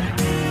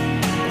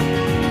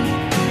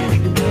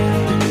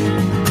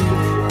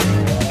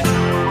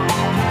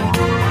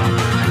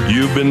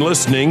 You've been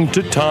listening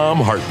to Thom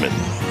Hartmann.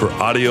 For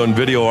audio and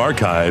video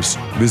archives,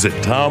 visit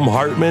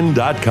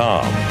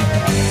thomhartmann.com.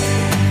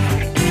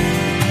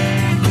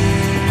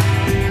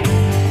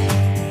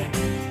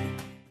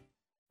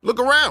 Look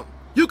around.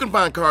 You can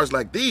find cars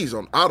like these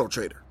on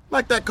AutoTrader,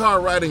 like that car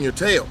right in your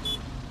tail.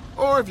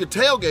 Or if you're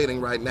tailgating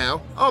right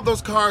now, all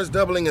those cars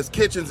doubling as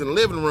kitchens and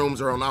living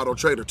rooms are on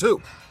AutoTrader too.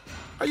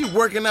 Are you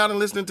working out and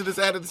listening to this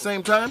ad at the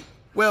same time?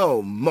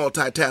 Well,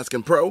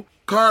 multitasking pro,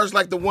 cars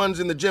like the ones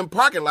in the gym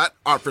parking lot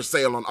are for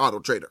sale on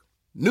AutoTrader.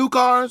 New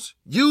cars,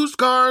 used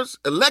cars,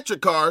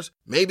 electric cars,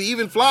 maybe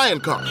even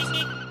flying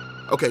cars.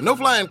 Okay, no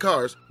flying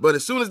cars, but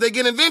as soon as they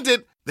get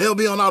invented, they'll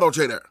be on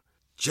AutoTrader.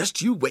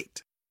 Just you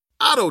wait.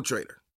 AutoTrader.